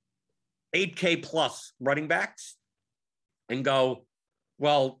 8K plus running backs and go,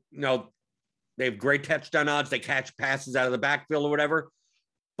 well, they have great touchdown odds. They catch passes out of the backfield or whatever.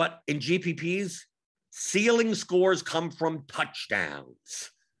 But in GPPs, ceiling scores come from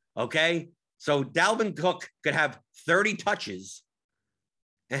touchdowns. Okay. So Dalvin Cook could have 30 touches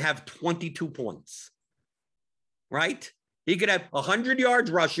and have 22 points, right? He could have 100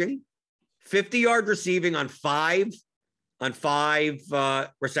 yards rushing, 50 yards receiving on five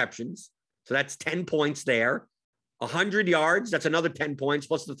receptions. So that's 10 points there. 100 yards, that's another 10 points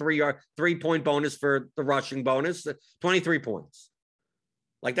plus the 3-point bonus for the rushing bonus, 23 points.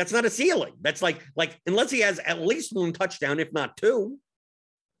 Like, that's not a ceiling. That's like unless he has at least one touchdown, if not two,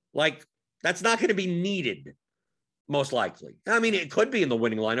 like, that's not going to be needed, most likely. I mean, it could be in the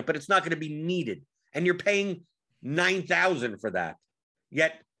winning lineup, but it's not going to be needed. And you're paying $9,000 for that.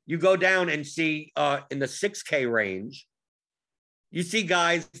 Yet you go down and see in the 6K range, you see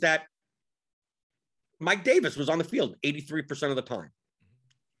guys that Mike Davis was on the field 83% of the time.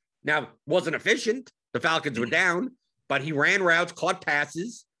 Now, wasn't efficient. The Falcons were down, but he ran routes, caught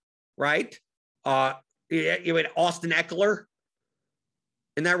passes, right? You had Austin Eckler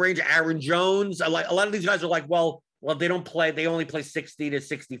in that range, Aaron Jones. A lot of these guys are like, well, they don't play. They only play 60 to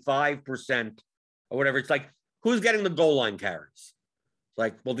 65% or whatever. It's like, who's getting the goal line carries? It's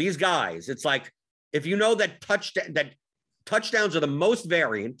like, well, these guys. It's like, if you know that touchdowns are the most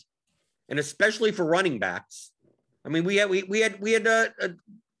variant, and especially for running backs. I mean, we had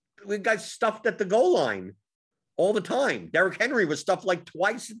guys stuffed at the goal line all the time. Derrick Henry was stuffed like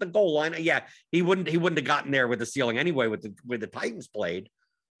twice at the goal line. Yeah, he wouldn't have gotten there with the ceiling anyway with the Titans played.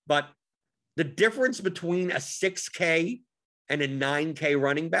 But the difference between a 6K and a 9K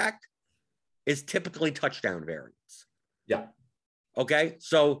running back is typically touchdown variance. Yeah. Okay.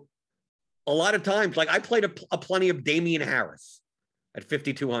 So a lot of times, like I played a plenty of Damian Harris at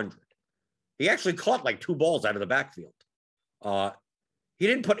 5,200. He actually caught like 2 balls out of the backfield. I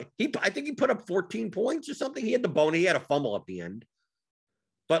think he put up 14 points or something. He had the bone. He had a fumble at the end.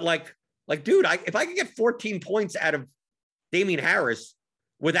 But like, dude, if I could get 14 points out of Damian Harris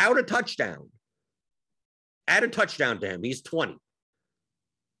without a touchdown, add a touchdown to him, he's 20.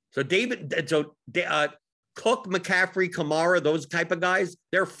 So Cook, McCaffrey, Kamara, those type of guys,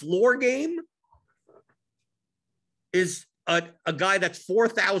 their floor game is a guy that's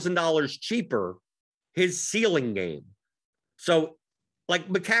 $4,000 cheaper, his ceiling game. So like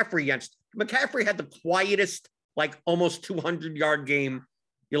McCaffrey had the quietest, like almost 200-yard game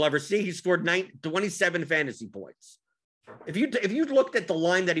you'll ever see. He scored 27 fantasy points. If you looked at the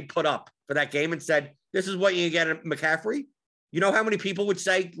line that he put up for that game and said, this is what you get at McCaffrey, you know how many people would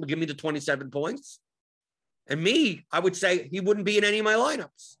say, give me the 27 points? And me, I would say he wouldn't be in any of my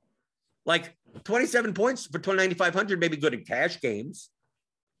lineups. Like 27 points for 9,500 may be good in cash games,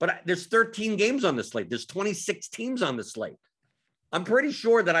 but there's 13 games on the slate. There's 26 teams on the slate. I'm pretty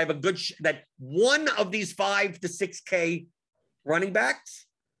sure that I have that one of these 5 to 6K running backs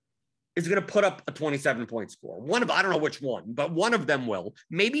is going to put up a 27-point score. I don't know which one, but one of them will.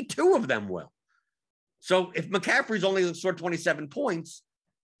 Maybe 2 of them will. So if McCaffrey's only scored 27 points,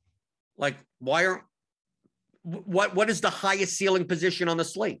 like what is the highest ceiling position on the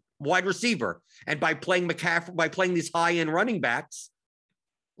slate? Wide receiver. And by playing McCaffrey, by playing these high-end running backs,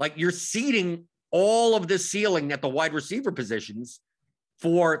 like you're seeding all of this ceiling at the wide receiver positions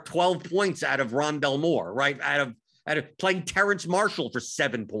for 12 points out of Rondell Moore, right? Out of playing Terrence Marshall for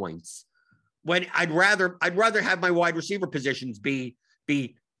 7 points. When I'd rather have my wide receiver positions be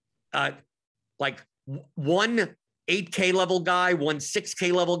like one 8K level guy, one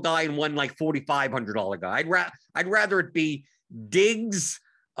 6K level guy, and one like $4,500 guy. I'd rather it be Diggs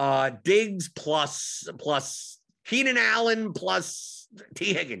plus Keenan Allen plus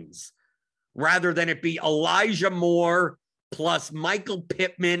T. Higgins, rather than it be Elijah Moore plus Michael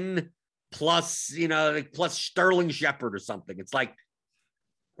Pittman plus Sterling Shepard or something. It's like,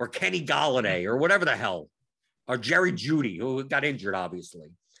 or Kenny Galladay or whatever the hell, or Jerry Jeudy, who got injured, obviously.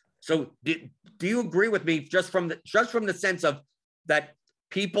 So do you agree with me just from the sense of that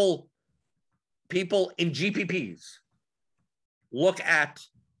people in GPPs look at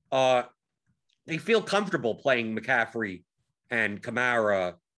they feel comfortable playing McCaffrey and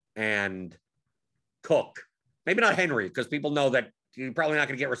Kamara and Cook, maybe not Henry, because people know that you're probably not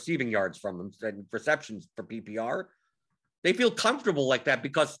going to get receiving yards from them and receptions for PPR. They feel comfortable like that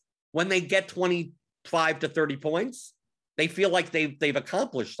because when they get 25 to 30 points, they feel like they've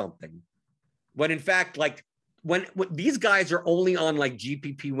accomplished something. When in fact, like when these guys are only on like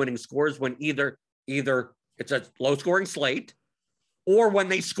GPP winning scores when either it's a low scoring slate, or when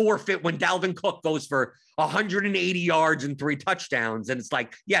they score fit, when Dalvin Cook goes for 180 yards and 3 touchdowns. And it's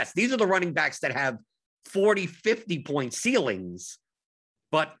like, yes, these are the running backs that have 40, 50 point ceilings.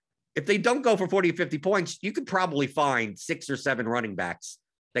 But if they don't go for 40 or 50 points, you could probably find 6 or 7 running backs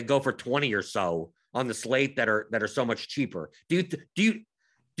that go for 20 or so on the slate that are so much cheaper. Do you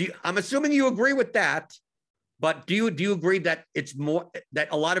I'm assuming you agree with that, but do you agree that it's more, that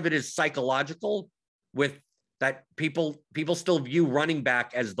a lot of it is psychological, with that people still view running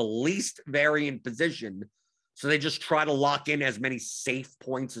back as the least variant position, so they just try to lock in as many safe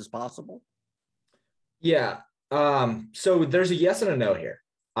points as possible? Yeah. So there's a yes and a no here.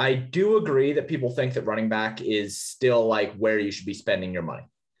 I do agree that people think that running back is still like where you should be spending your money.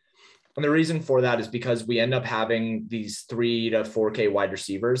 And the reason for that is because we end up having these 3 to 4K wide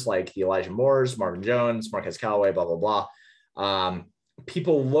receivers like the Elijah Moores, Marvin Jones, Marquez Callaway, blah, blah, blah.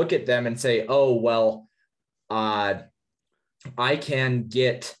 People look at them and say, oh, well, I can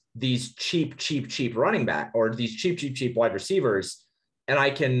get these cheap running back, or these cheap wide receivers, and I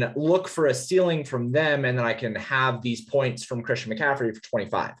can look for a ceiling from them, and then I can have these points from Christian McCaffrey for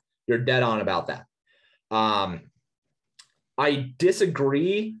 25. You're dead on about that. I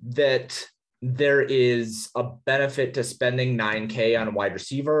disagree that there is a benefit to spending $9K on a wide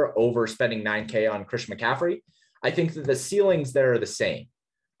receiver over spending $9K on Christian McCaffrey. I think that the ceilings there are the same.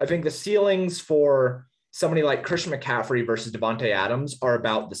 I think the ceilings for somebody like Christian McCaffrey versus Devontae Adams are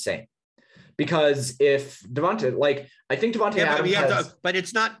about the same. Because if Devontae, like, I think Devontae Adams but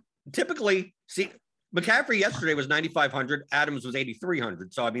it's not typically, see, McCaffrey yesterday was 9,500, Adams was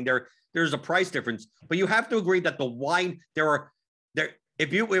 8,300. So I mean, there's a price difference, but you have to agree that if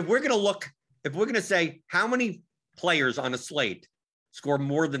we're going to say how many players on a slate score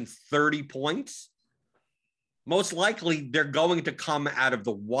more than 30 points, most likely they're going to come out of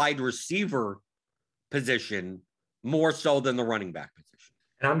the wide receiver position more so than the running back position.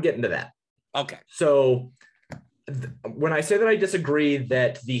 And I'm getting to that. Okay. So when I say that I disagree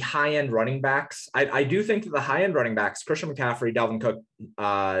that the high-end running backs, I do think that the high-end running backs, Christian McCaffrey, Dalvin Cook,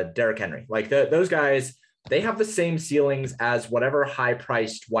 Derrick Henry, like those guys, they have the same ceilings as whatever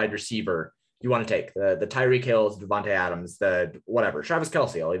high-priced wide receiver you want to take. The Tyreek Hills, Devontae Adams, the whatever, Travis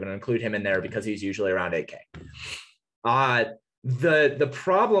Kelce, I'll even include him in there because he's usually around 8K. The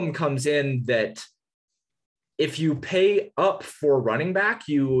problem comes in that if you pay up for running back,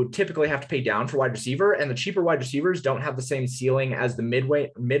 you typically have to pay down for wide receiver, and the cheaper wide receivers don't have the same ceiling as the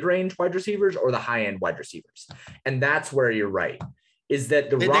mid-range wide receivers or the high-end wide receivers. And that's where you're right, is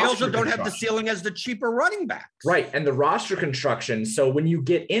that they also don't have the ceiling as the cheaper running backs. Right, and the roster construction. So when you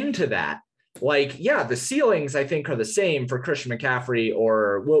get into that, like, yeah, the ceilings, I think, are the same for Christian McCaffrey,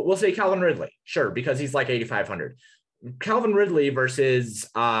 or we'll say Calvin Ridley, sure, because he's like 8,500. Calvin Ridley versus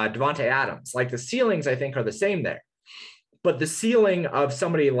Devontae Adams, like the ceilings, I think, are the same there. But the ceiling of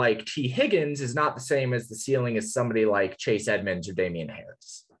somebody like T. Higgins is not the same as the ceiling as somebody like Chase Edmonds or Damian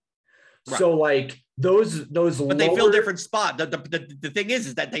Harris. Right. So like those but they fill different spots. The thing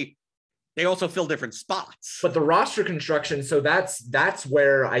is that they also fill different spots. But the roster construction, so that's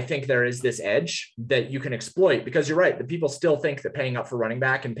where I think there is this edge that you can exploit, because you're right. The people still think that paying up for running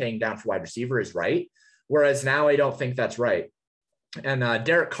back and paying down for wide receiver is right. Whereas now I don't think that's right. And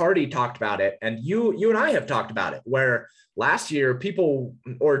Derek Carty talked about it. And you and I have talked about it, where last year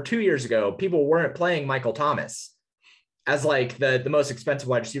or 2 years ago, people weren't playing Michael Thomas as like the most expensive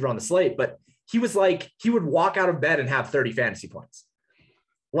wide receiver on the slate. But he was like, he would walk out of bed and have 30 fantasy points.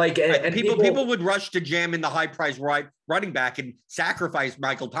 Like, and people would rush to jam in the high price running back and sacrifice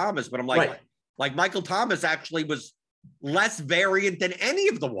Michael Thomas. But I'm like, right. Like Michael Thomas actually was less variant than any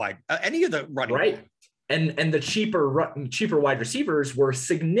of the running right. backs. And the cheaper wide receivers were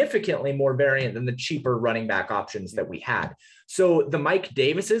significantly more variant than the cheaper running back options that we had. So the Mike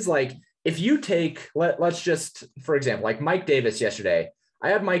Davises, like if you take, let's just, for example, like Mike Davis yesterday, I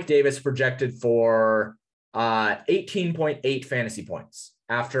had Mike Davis projected for 18.8 fantasy points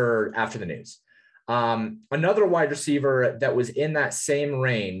after the news. Another wide receiver that was in that same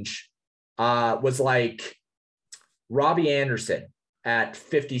range was like Robbie Anderson at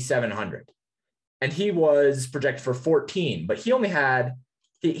 5,700. And he was projected for 14, but he only had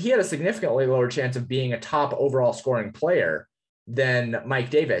a significantly lower chance of being a top overall scoring player than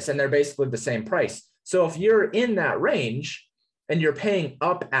Mike Davis. And they're basically the same price. So if you're in that range and you're paying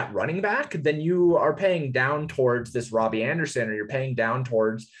up at running back, then you are paying down towards this Robbie Anderson, or you're paying down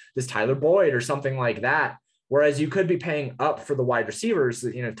towards this Tyler Boyd or something like that. Whereas you could be paying up for the wide receivers,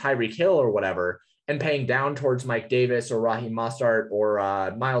 Tyreek Hill or whatever, and paying down towards Mike Davis or Raheem Mostert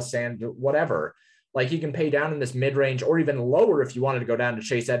or Miles Sanders, whatever. Like you can pay down in this mid-range or even lower if you wanted to go down to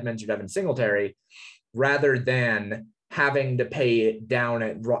Chase Edmonds or Devin Singletary. rather than having to pay down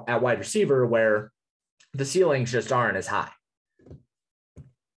at wide receiver where the ceilings just aren't as high.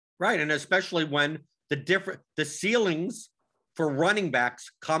 Right. And especially when the ceilings for running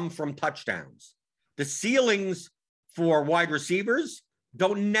backs come from touchdowns. The ceilings for wide receivers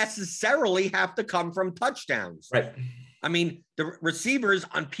don't necessarily have to come from touchdowns. Right. I mean, the receivers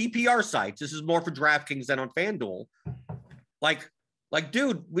on PPR sites, this is more for DraftKings than on FanDuel.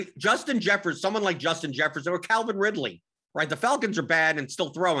 Dude, Justin Jefferson, someone like Justin Jefferson or Calvin Ridley, right? The Falcons are bad and still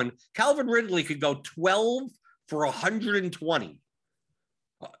throwing. Calvin Ridley could go 12 for 120.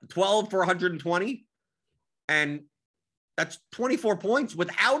 12 for 120. And that's 24 points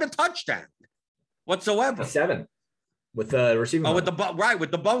without a touchdown whatsoever. 7 with the receiving. Oh, with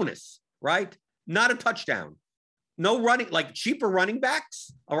the bonus, right? Not a touchdown. No running, like cheaper running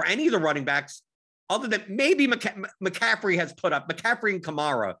backs or any of the running backs, other than maybe McCaffrey has put up, McCaffrey and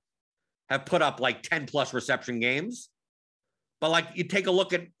Kamara have put up like 10 plus reception games. But like you take a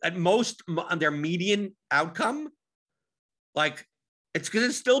look at most on their median outcome, like it's going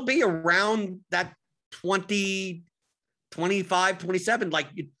to still be around that 20, 25, 27.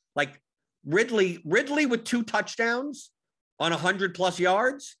 Like Ridley with 2 touchdowns on 100 plus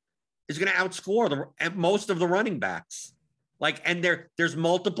yards is going to outscore most of the running backs. Like, and there's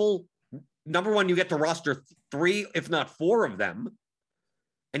multiple. Number one, you get to roster 3, if not 4 of them.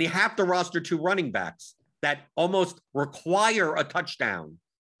 And you have to roster 2 running backs that almost require a touchdown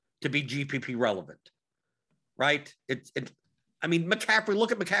to be GPP relevant, right? I mean, McCaffrey,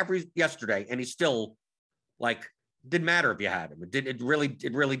 look at McCaffrey yesterday, and he's still like, didn't matter if you had him. It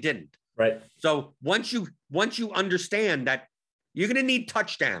really didn't. Right. So once you understand that you're going to need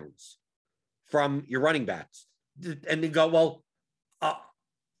touchdowns from your running backs, and then go, well,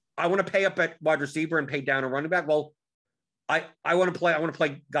 I want to pay up at wide receiver and pay down a running back. Well, I want to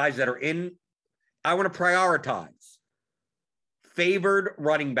play guys that are in. I want to prioritize favored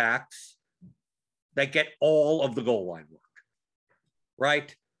running backs that get all of the goal line work,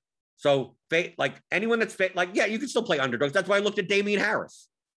 right? So, like anyone that's yeah, you can still play underdogs. That's why I looked at Damian Harris.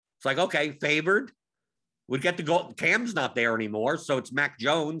 It's like, okay, favored would get the goal. Cam's not there anymore, so it's Mac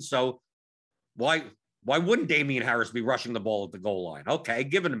Jones. So why wouldn't Damian Harris be rushing the ball at the goal line? Okay,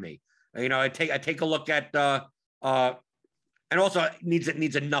 give it to me. You know, I take a look at and also it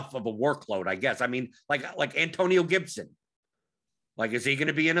needs enough of a workload, I guess. I mean, like Antonio Gibson. Like, is he going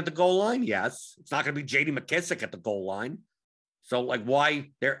to be in at the goal line? Yes. It's not going to be J.D. McKissick at the goal line. So, like,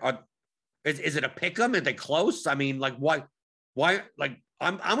 why is it a pick 'em? Are they close? I mean, like, why? Like,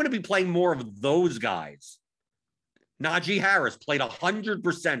 I'm going to be playing more of those guys. Najee Harris played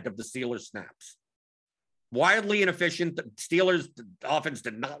 100% of the Steelers snaps. Wildly inefficient. The Steelers offense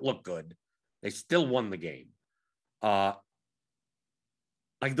did not look good. They still won the game. Like,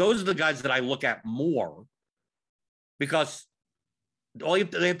 those are the guys that I look at more, because all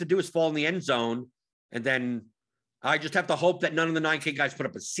they have to do is fall in the end zone, and then I just have to hope that none of the 9K guys put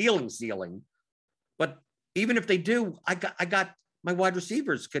up a ceiling. But even if they do, I got my wide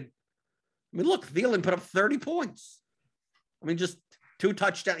receivers could. I mean, look, Thielen put up 30 points. I mean, just 2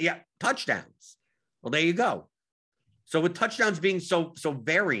 touchdowns. Yeah, touchdowns. Well, there you go. So with touchdowns being so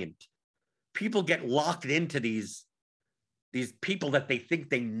variant, people get locked into these people that they think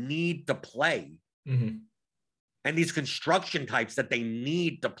they need to play. Mm-hmm. And these construction types that they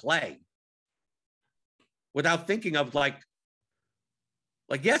need to play without thinking of like,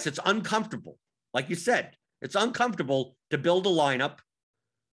 yes, it's uncomfortable. Like you said, it's uncomfortable to build a lineup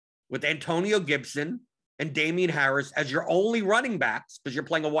with Antonio Gibson and Damian Harris as your only running backs, because you're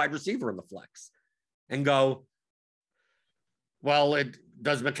playing a wide receiver in the flex, and go, well,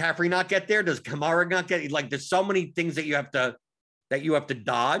 does McCaffrey not get there? Does Kamara not get, like, there's so many things that you have to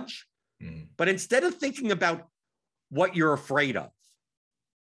dodge. Mm. But instead of thinking about what you're afraid of,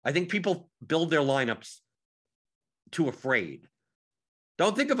 I think people build their lineups too afraid.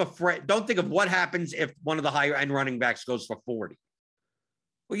 Don't think of what happens if one of the higher end running backs goes for 40.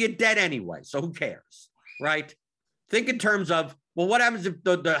 Well, you're dead anyway, so who cares, right? Think in terms of, well, what happens if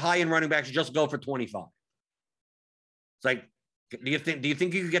the high end running backs just go for 25? It's like, do you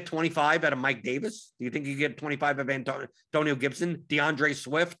think you could get 25 out of Mike Davis? Do you think you could get 25 of Antonio Gibson, DeAndre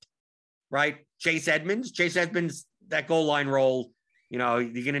Swift, right? Chase Edmonds, that goal line role, you know,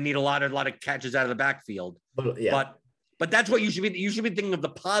 you're going to need a lot of catches out of the backfield. Yeah. But that's what you should be. You should be thinking of the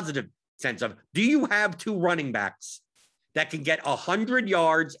positive sense of, do you have 2 running backs that can get 100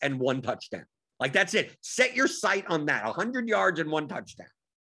 yards and 1 touchdown? Like, that's it. Set your sight on that. 100 yards and 1 touchdown.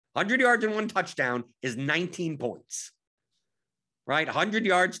 100 yards and 1 touchdown is 19 points, right? 100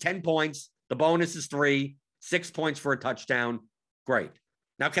 yards, 10 points. The bonus is 3, 6 points for a touchdown. Great.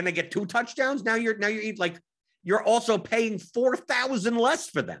 Now, can they get 2 touchdowns? Now you're you're also paying $4,000 less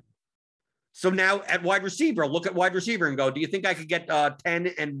for them. So now at wide receiver, look at wide receiver and go, do you think I could get 10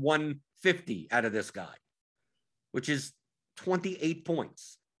 and 150 out of this guy, which is 28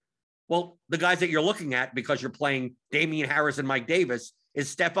 points? Well, the guys that you're looking at, because you're playing Damian Harris and Mike Davis,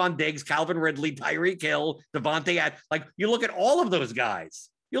 is Stephon Diggs, Calvin Ridley, Tyreek Hill, Devontae. Like, you look at all of those guys.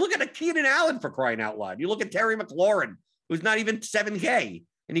 You look at a Keenan Allen, for crying out loud. You look at Terry McLaurin, who's not even 7K.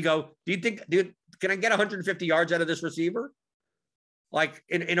 And you go, can I get 150 yards out of this receiver? Like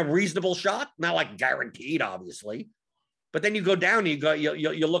in a reasonable shot? Not like guaranteed, obviously. But then you go down and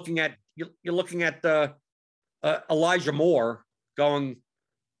you're looking at Elijah Moore going,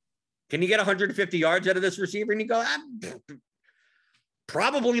 can you get 150 yards out of this receiver? And you go,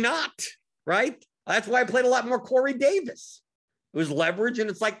 probably not, right? That's why I played a lot more Corey Davis. It was leverage, and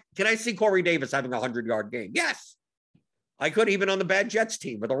it's like, can I see Corey Davis having a 100-yard game? Yes. I could, even on the bad Jets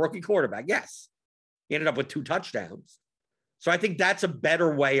team with a rookie quarterback. Yes. He ended up with 2 touchdowns. So I think that's a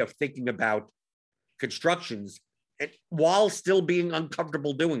better way of thinking about constructions, and while still being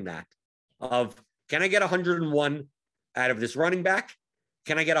uncomfortable doing that, of, can I get 101 out of this running back?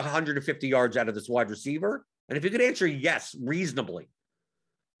 Can I get 150 yards out of this wide receiver? And if you could answer yes, reasonably.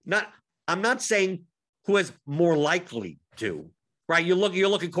 I'm not saying who is more likely to, right? You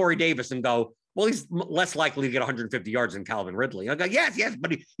look at Corey Davis and go, well, he's less likely to get 150 yards than Calvin Ridley. I go, yes,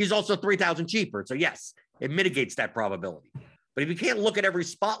 but he's also 3,000 cheaper. So yes, it mitigates that probability. But if you can't look at every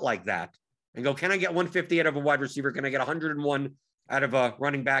spot like that and go, can I get 150 out of a wide receiver? Can I get 101 out of a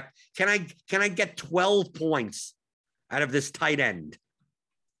running back? Can I get 12 points out of this tight end?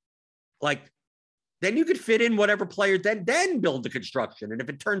 Like, then you could fit in whatever player, then build the construction. And if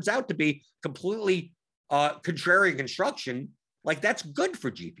it turns out to be completely contrary construction, like, that's good for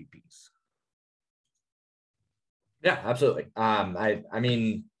GPPs. Yeah, absolutely. I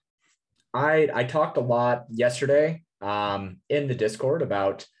mean, I talked a lot yesterday in the Discord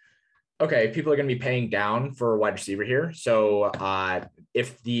about, okay, people are going to be paying down for a wide receiver here. So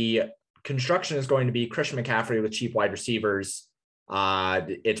if the construction is going to be Christian McCaffrey with cheap wide receivers,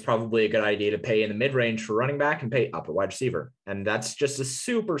 it's probably a good idea to pay in the mid-range for running back and pay up at wide receiver. And that's just a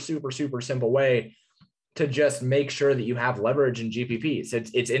super, super, super simple way to just make sure that you have leverage in GPPs.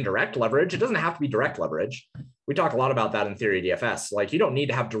 It's indirect leverage. It doesn't have to be direct leverage. We talk a lot about that in theory DFS. Like, you don't need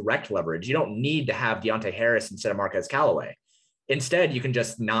to have direct leverage. You don't need to have Deontay Harris instead of Marquez Callaway. Instead, you can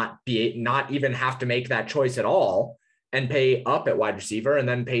just not even have to make that choice at all and pay up at wide receiver and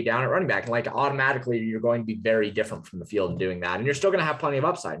then pay down at running back. And like, automatically, you're going to be very different from the field in doing that. And you're still going to have plenty of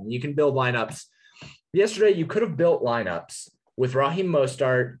upside. And you can build lineups. Yesterday, you could have built lineups with Raheem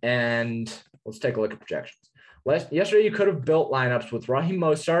Mostert and let's take a look at projections. Yesterday, you could have built lineups with Raheem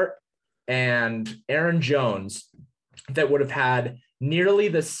Mostert and Aaron Jones that would have had nearly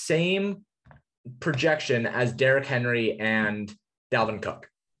the same projection as Derrick Henry and Dalvin Cook.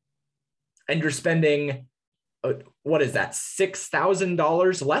 And you're spending, what is that,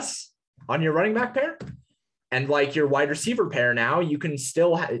 $6,000 less on your running back pair? And like your wide receiver pair now, you can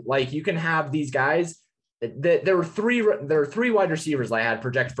still you can have these guys. There were three wide receivers I had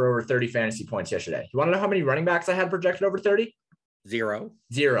projected for over 30 fantasy points yesterday. You want to know how many running backs I had projected over 30? Zero.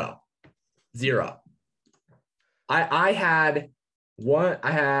 I had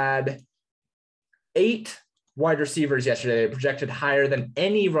 8 wide receivers yesterday that projected higher than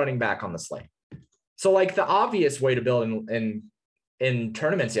any running back on the slate. So like, the obvious way to build in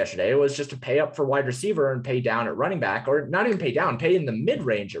tournaments yesterday was just to pay up for wide receiver and pay down at running back, or not even pay down, pay in the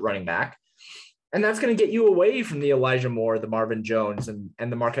mid-range at running back. And that's going to get you away from the Elijah Moore, the Marvin Jones, and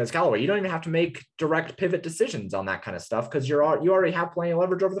the Marquez Callaway. You don't even have to make direct pivot decisions on that kind of stuff because you already have plenty of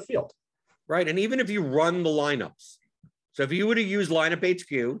leverage over the field. Right. And even if you run the lineups, so if you were to use Lineup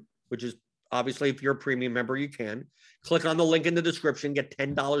HQ, which is obviously, if you're a premium member, you can click on the link in the description, get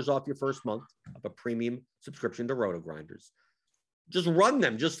 $10 off your first month of a premium subscription to Roto Grinders. Just run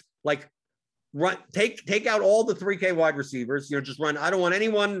them. Just like take out all the 3K wide receivers, just run. I don't want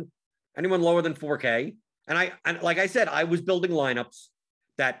anyone lower than 4K. And like I said, I was building lineups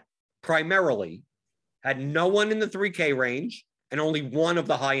that primarily had no one in the 3K range and only one of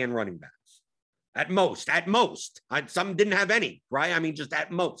the high-end running backs. At most. Some didn't have any, right? I mean, just at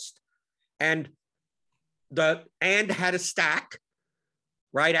most. And had a stack,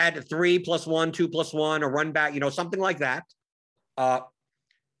 right? I had 3 + 1, 2 + 1, a run back, something like that.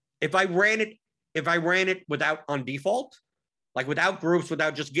 If I ran it without, on default, like without groups,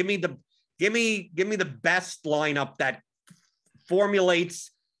 without, just give me the best lineup that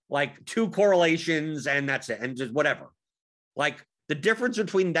formulates like 2 correlations and that's it, and just whatever. Like, the difference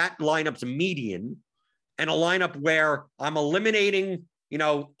between that lineup's median and a lineup where I'm eliminating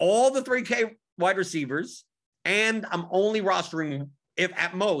all the 3K wide receivers, and I'm only rostering, if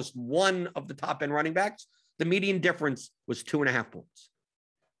at most, one of the top end running backs, the median difference was 2.5 points.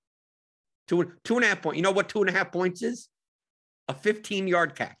 2.5 points. You know what 2.5 points is? A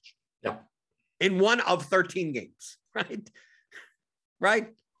 15-yard catch. Yeah. In one of 13 games, right? Right?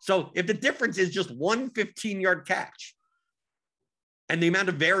 So if the difference is just one 15-yard catch and the amount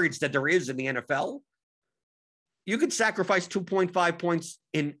of variance that there is in the NFL, you could sacrifice 2.5 points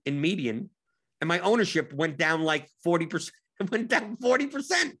in median, and my ownership went down like 40%. It went down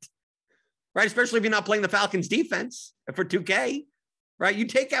 40%, right? Especially if you're not playing the Falcons defense for 2K, right? You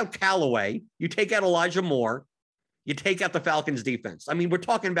take out Callaway, you take out Elijah Moore, you take out the Falcons defense. I mean, we're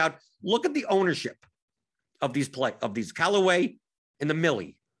talking about, look at the ownership of these Callaway and the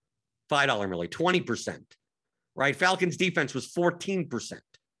Millie, $5 Millie, 20%, right? Falcons defense was 14%.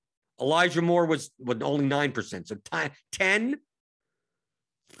 Elijah Moore was only 9%. So 10,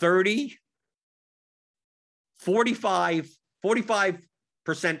 30,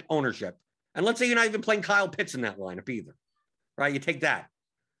 45% ownership. And let's say you're not even playing Kyle Pitts in that lineup either, right? You take that.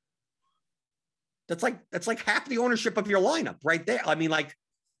 That's like half the ownership of your lineup right there. I mean,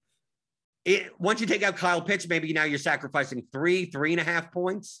 once you take out Kyle Pitts, maybe now you're sacrificing 3.5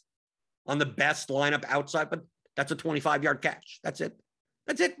 points on the best lineup outside, but that's a 25-yard catch. That's it.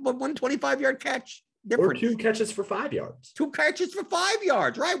 But one 25-yard catch. Difference. Or 2 catches for 5 yards. 2 catches for 5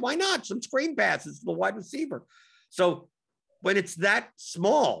 yards, right? Why not? Some screen passes to the wide receiver. So when it's that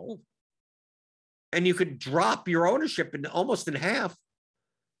small and you could drop your ownership almost in half,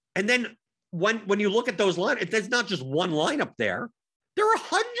 and then when you look at those lineups, there's not just one lineup there. There are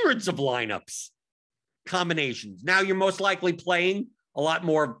hundreds of lineups combinations. Now you're most likely playing a lot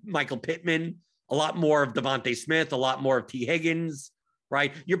more of Michael Pittman, a lot more of Devontae Smith, a lot more of T. Higgins,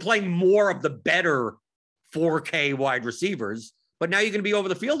 right? You're playing more of the better 4K wide receivers, but now you're going to be over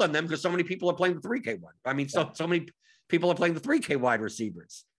the field on them because so many people are playing the 3K one. I mean, so many people are playing the 3K wide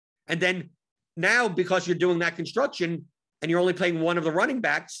receivers. And then now, because you're doing that construction and you're only playing one of the running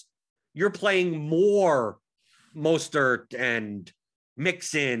backs, you're playing more Mostert and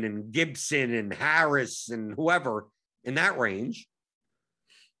Mixon and Gibson and Harris and whoever in that range.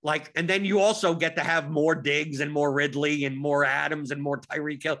 And then you also get to have more Diggs and more Ridley and more Adams and more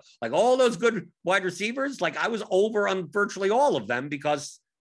Tyreek Hill, all those good wide receivers. I was over on virtually all of them because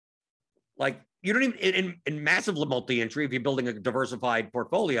you don't even in massive multi-entry, if you're building a diversified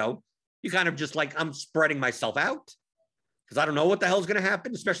portfolio, you kind of just I'm spreading myself out because I don't know what the hell is going to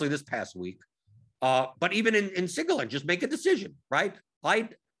happen, especially this past week. But even in single, just make a decision, right? I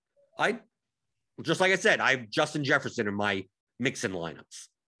just like I said, I have Justin Jefferson in my Mixon lineups,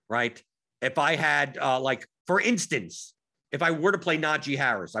 right? If I had, for instance, if I were to play Najee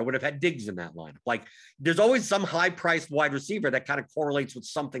Harris, I would have had Diggs in that lineup. There's always some high-priced wide receiver that kind of correlates with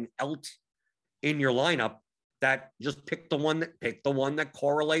something else in your lineup. That just pick the one that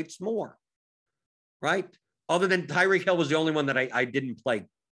correlates more, right? Other than Tyreek Hill was the only one that I didn't play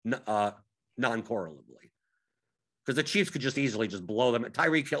non-correlatively because the Chiefs could just easily just blow them.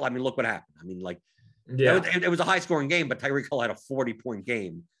 Tyreek Hill, I mean, look what happened. I mean, it was a high-scoring game, but Tyreek Hill had a 40-point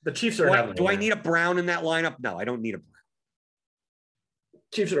game. The Chiefs are inevitable. Do I need a Brown in that lineup? No, I don't need a Brown.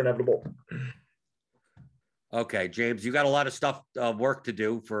 Chiefs are inevitable. Okay, James, you got a lot of stuff, work to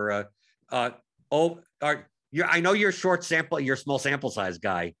do for. I know you're you're small sample size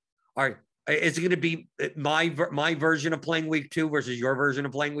guy. Is it going to be my version of playing week 2 versus your version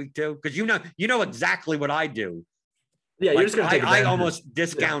of playing week 2? Because you know exactly what I do. Yeah, you're just going to take I almost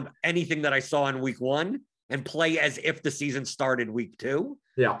discount anything that I saw in week 1 and play as if the season started week 2.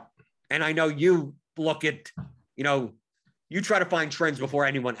 Yeah. And I know you look at, you try to find trends before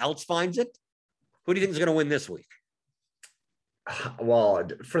anyone else finds it. Who do you think is going to win this week? Well,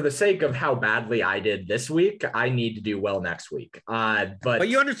 for the sake of how badly I did this week, I need to do well next week. But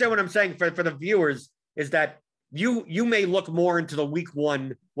you understand what I'm saying for the viewers is that you may look more into the week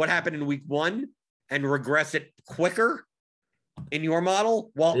 1, what happened in week 1 and regress it quicker in your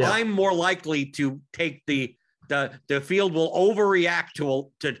model, while I'm more likely to take the field will overreact to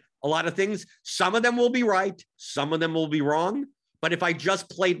a lot of things. Some of them will be right. Some of them will be wrong. But if I just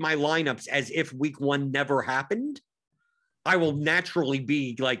played my lineups as if week 1 never happened, I will naturally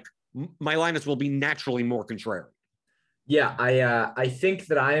be my lineups will be naturally more contrary. Yeah, I think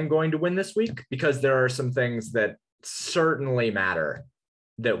that I am going to win this week because there are some things that certainly matter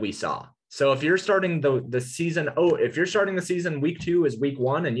that we saw. So if you're starting the season, if you're starting the season week 2 is week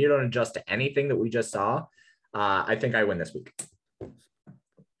 1 and you don't adjust to anything that we just saw, I think I win this week.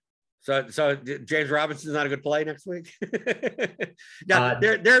 So James Robinson's not a good play next week. Now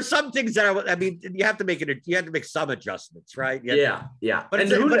there are some things that I mean you have to make some adjustments, right? Yeah. But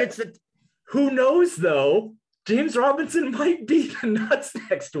who knows though? James Robinson might beat the nuts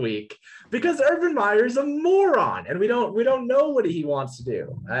next week because Urban Meyer's a moron, and we don't know what he wants to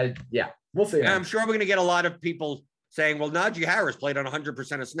do. We'll see. I'm sure we're going to get a lot of people saying, "Well, Najee Harris played on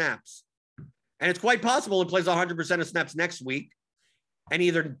 100% of snaps," and it's quite possible he plays 100% of snaps next week, and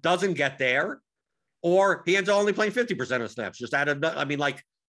either doesn't get there, or he ends up only playing 50% of snaps. Just out of, I mean,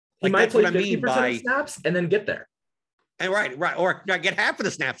 he might play 50% of snaps and then get there. And right, or get half of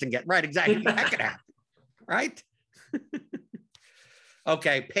the snaps and get right. Exactly, that could happen. Right.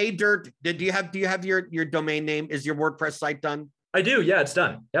 Okay. Pay Dirt. Do you have your domain name? Is your WordPress site done? I do. Yeah, it's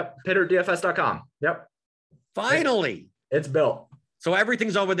done. Yep. paydirtdfs.com. Yep. Finally. It's built. So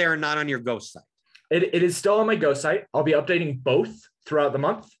everything's over there and not on your Ghost site. It is still on my Ghost site. I'll be updating both throughout the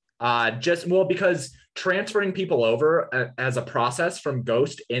month. Because transferring people over as a process from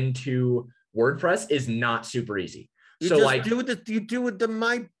Ghost into WordPress is not super easy. You do with the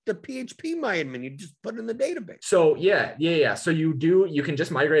PHP admin. You just put it in the database. So yeah. So you can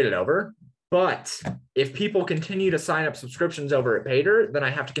just migrate it over. But if people continue to sign up subscriptions over at Paydirt, then I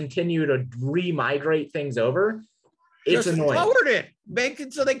have to continue to re-migrate things over. It's annoying. Forward it. Make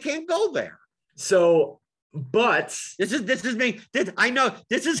it so they can't go there. So, but this is me. I know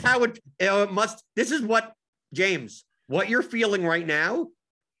this is how it must. This is what James. What you're feeling right now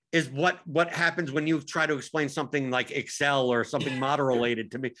is what happens when you try to explain something like Excel or something model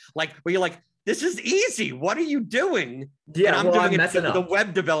related to me, like where you're like, this is easy. What are you doing? Yeah, and I'm doing the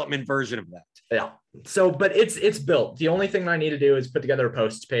web development version of that. Yeah. So, but it's built. The only thing I need to do is put together a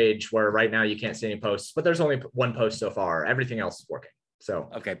posts page where right now you can't see any posts, but there's only one post so far. Everything else is working. So,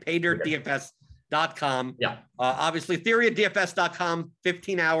 okay. paydirtdfs.com. Yeah. Obviously, theoryofdfs.com,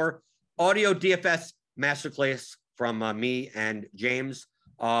 15-hour audio DFS masterclass from me and James.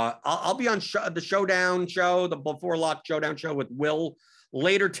 I'll be on the Showdown show, the Before Lock Showdown show with Will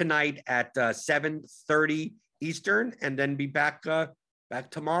later tonight at 7:30 Eastern, and then be back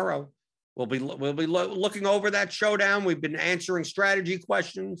tomorrow. We'll be looking over that showdown. We've been answering strategy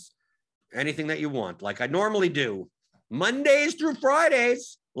questions, anything that you want, like I normally do, Mondays through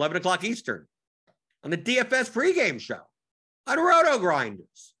Fridays, 11 o'clock Eastern, on the DFS pregame show on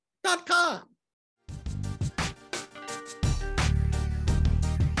rotogrinders.com.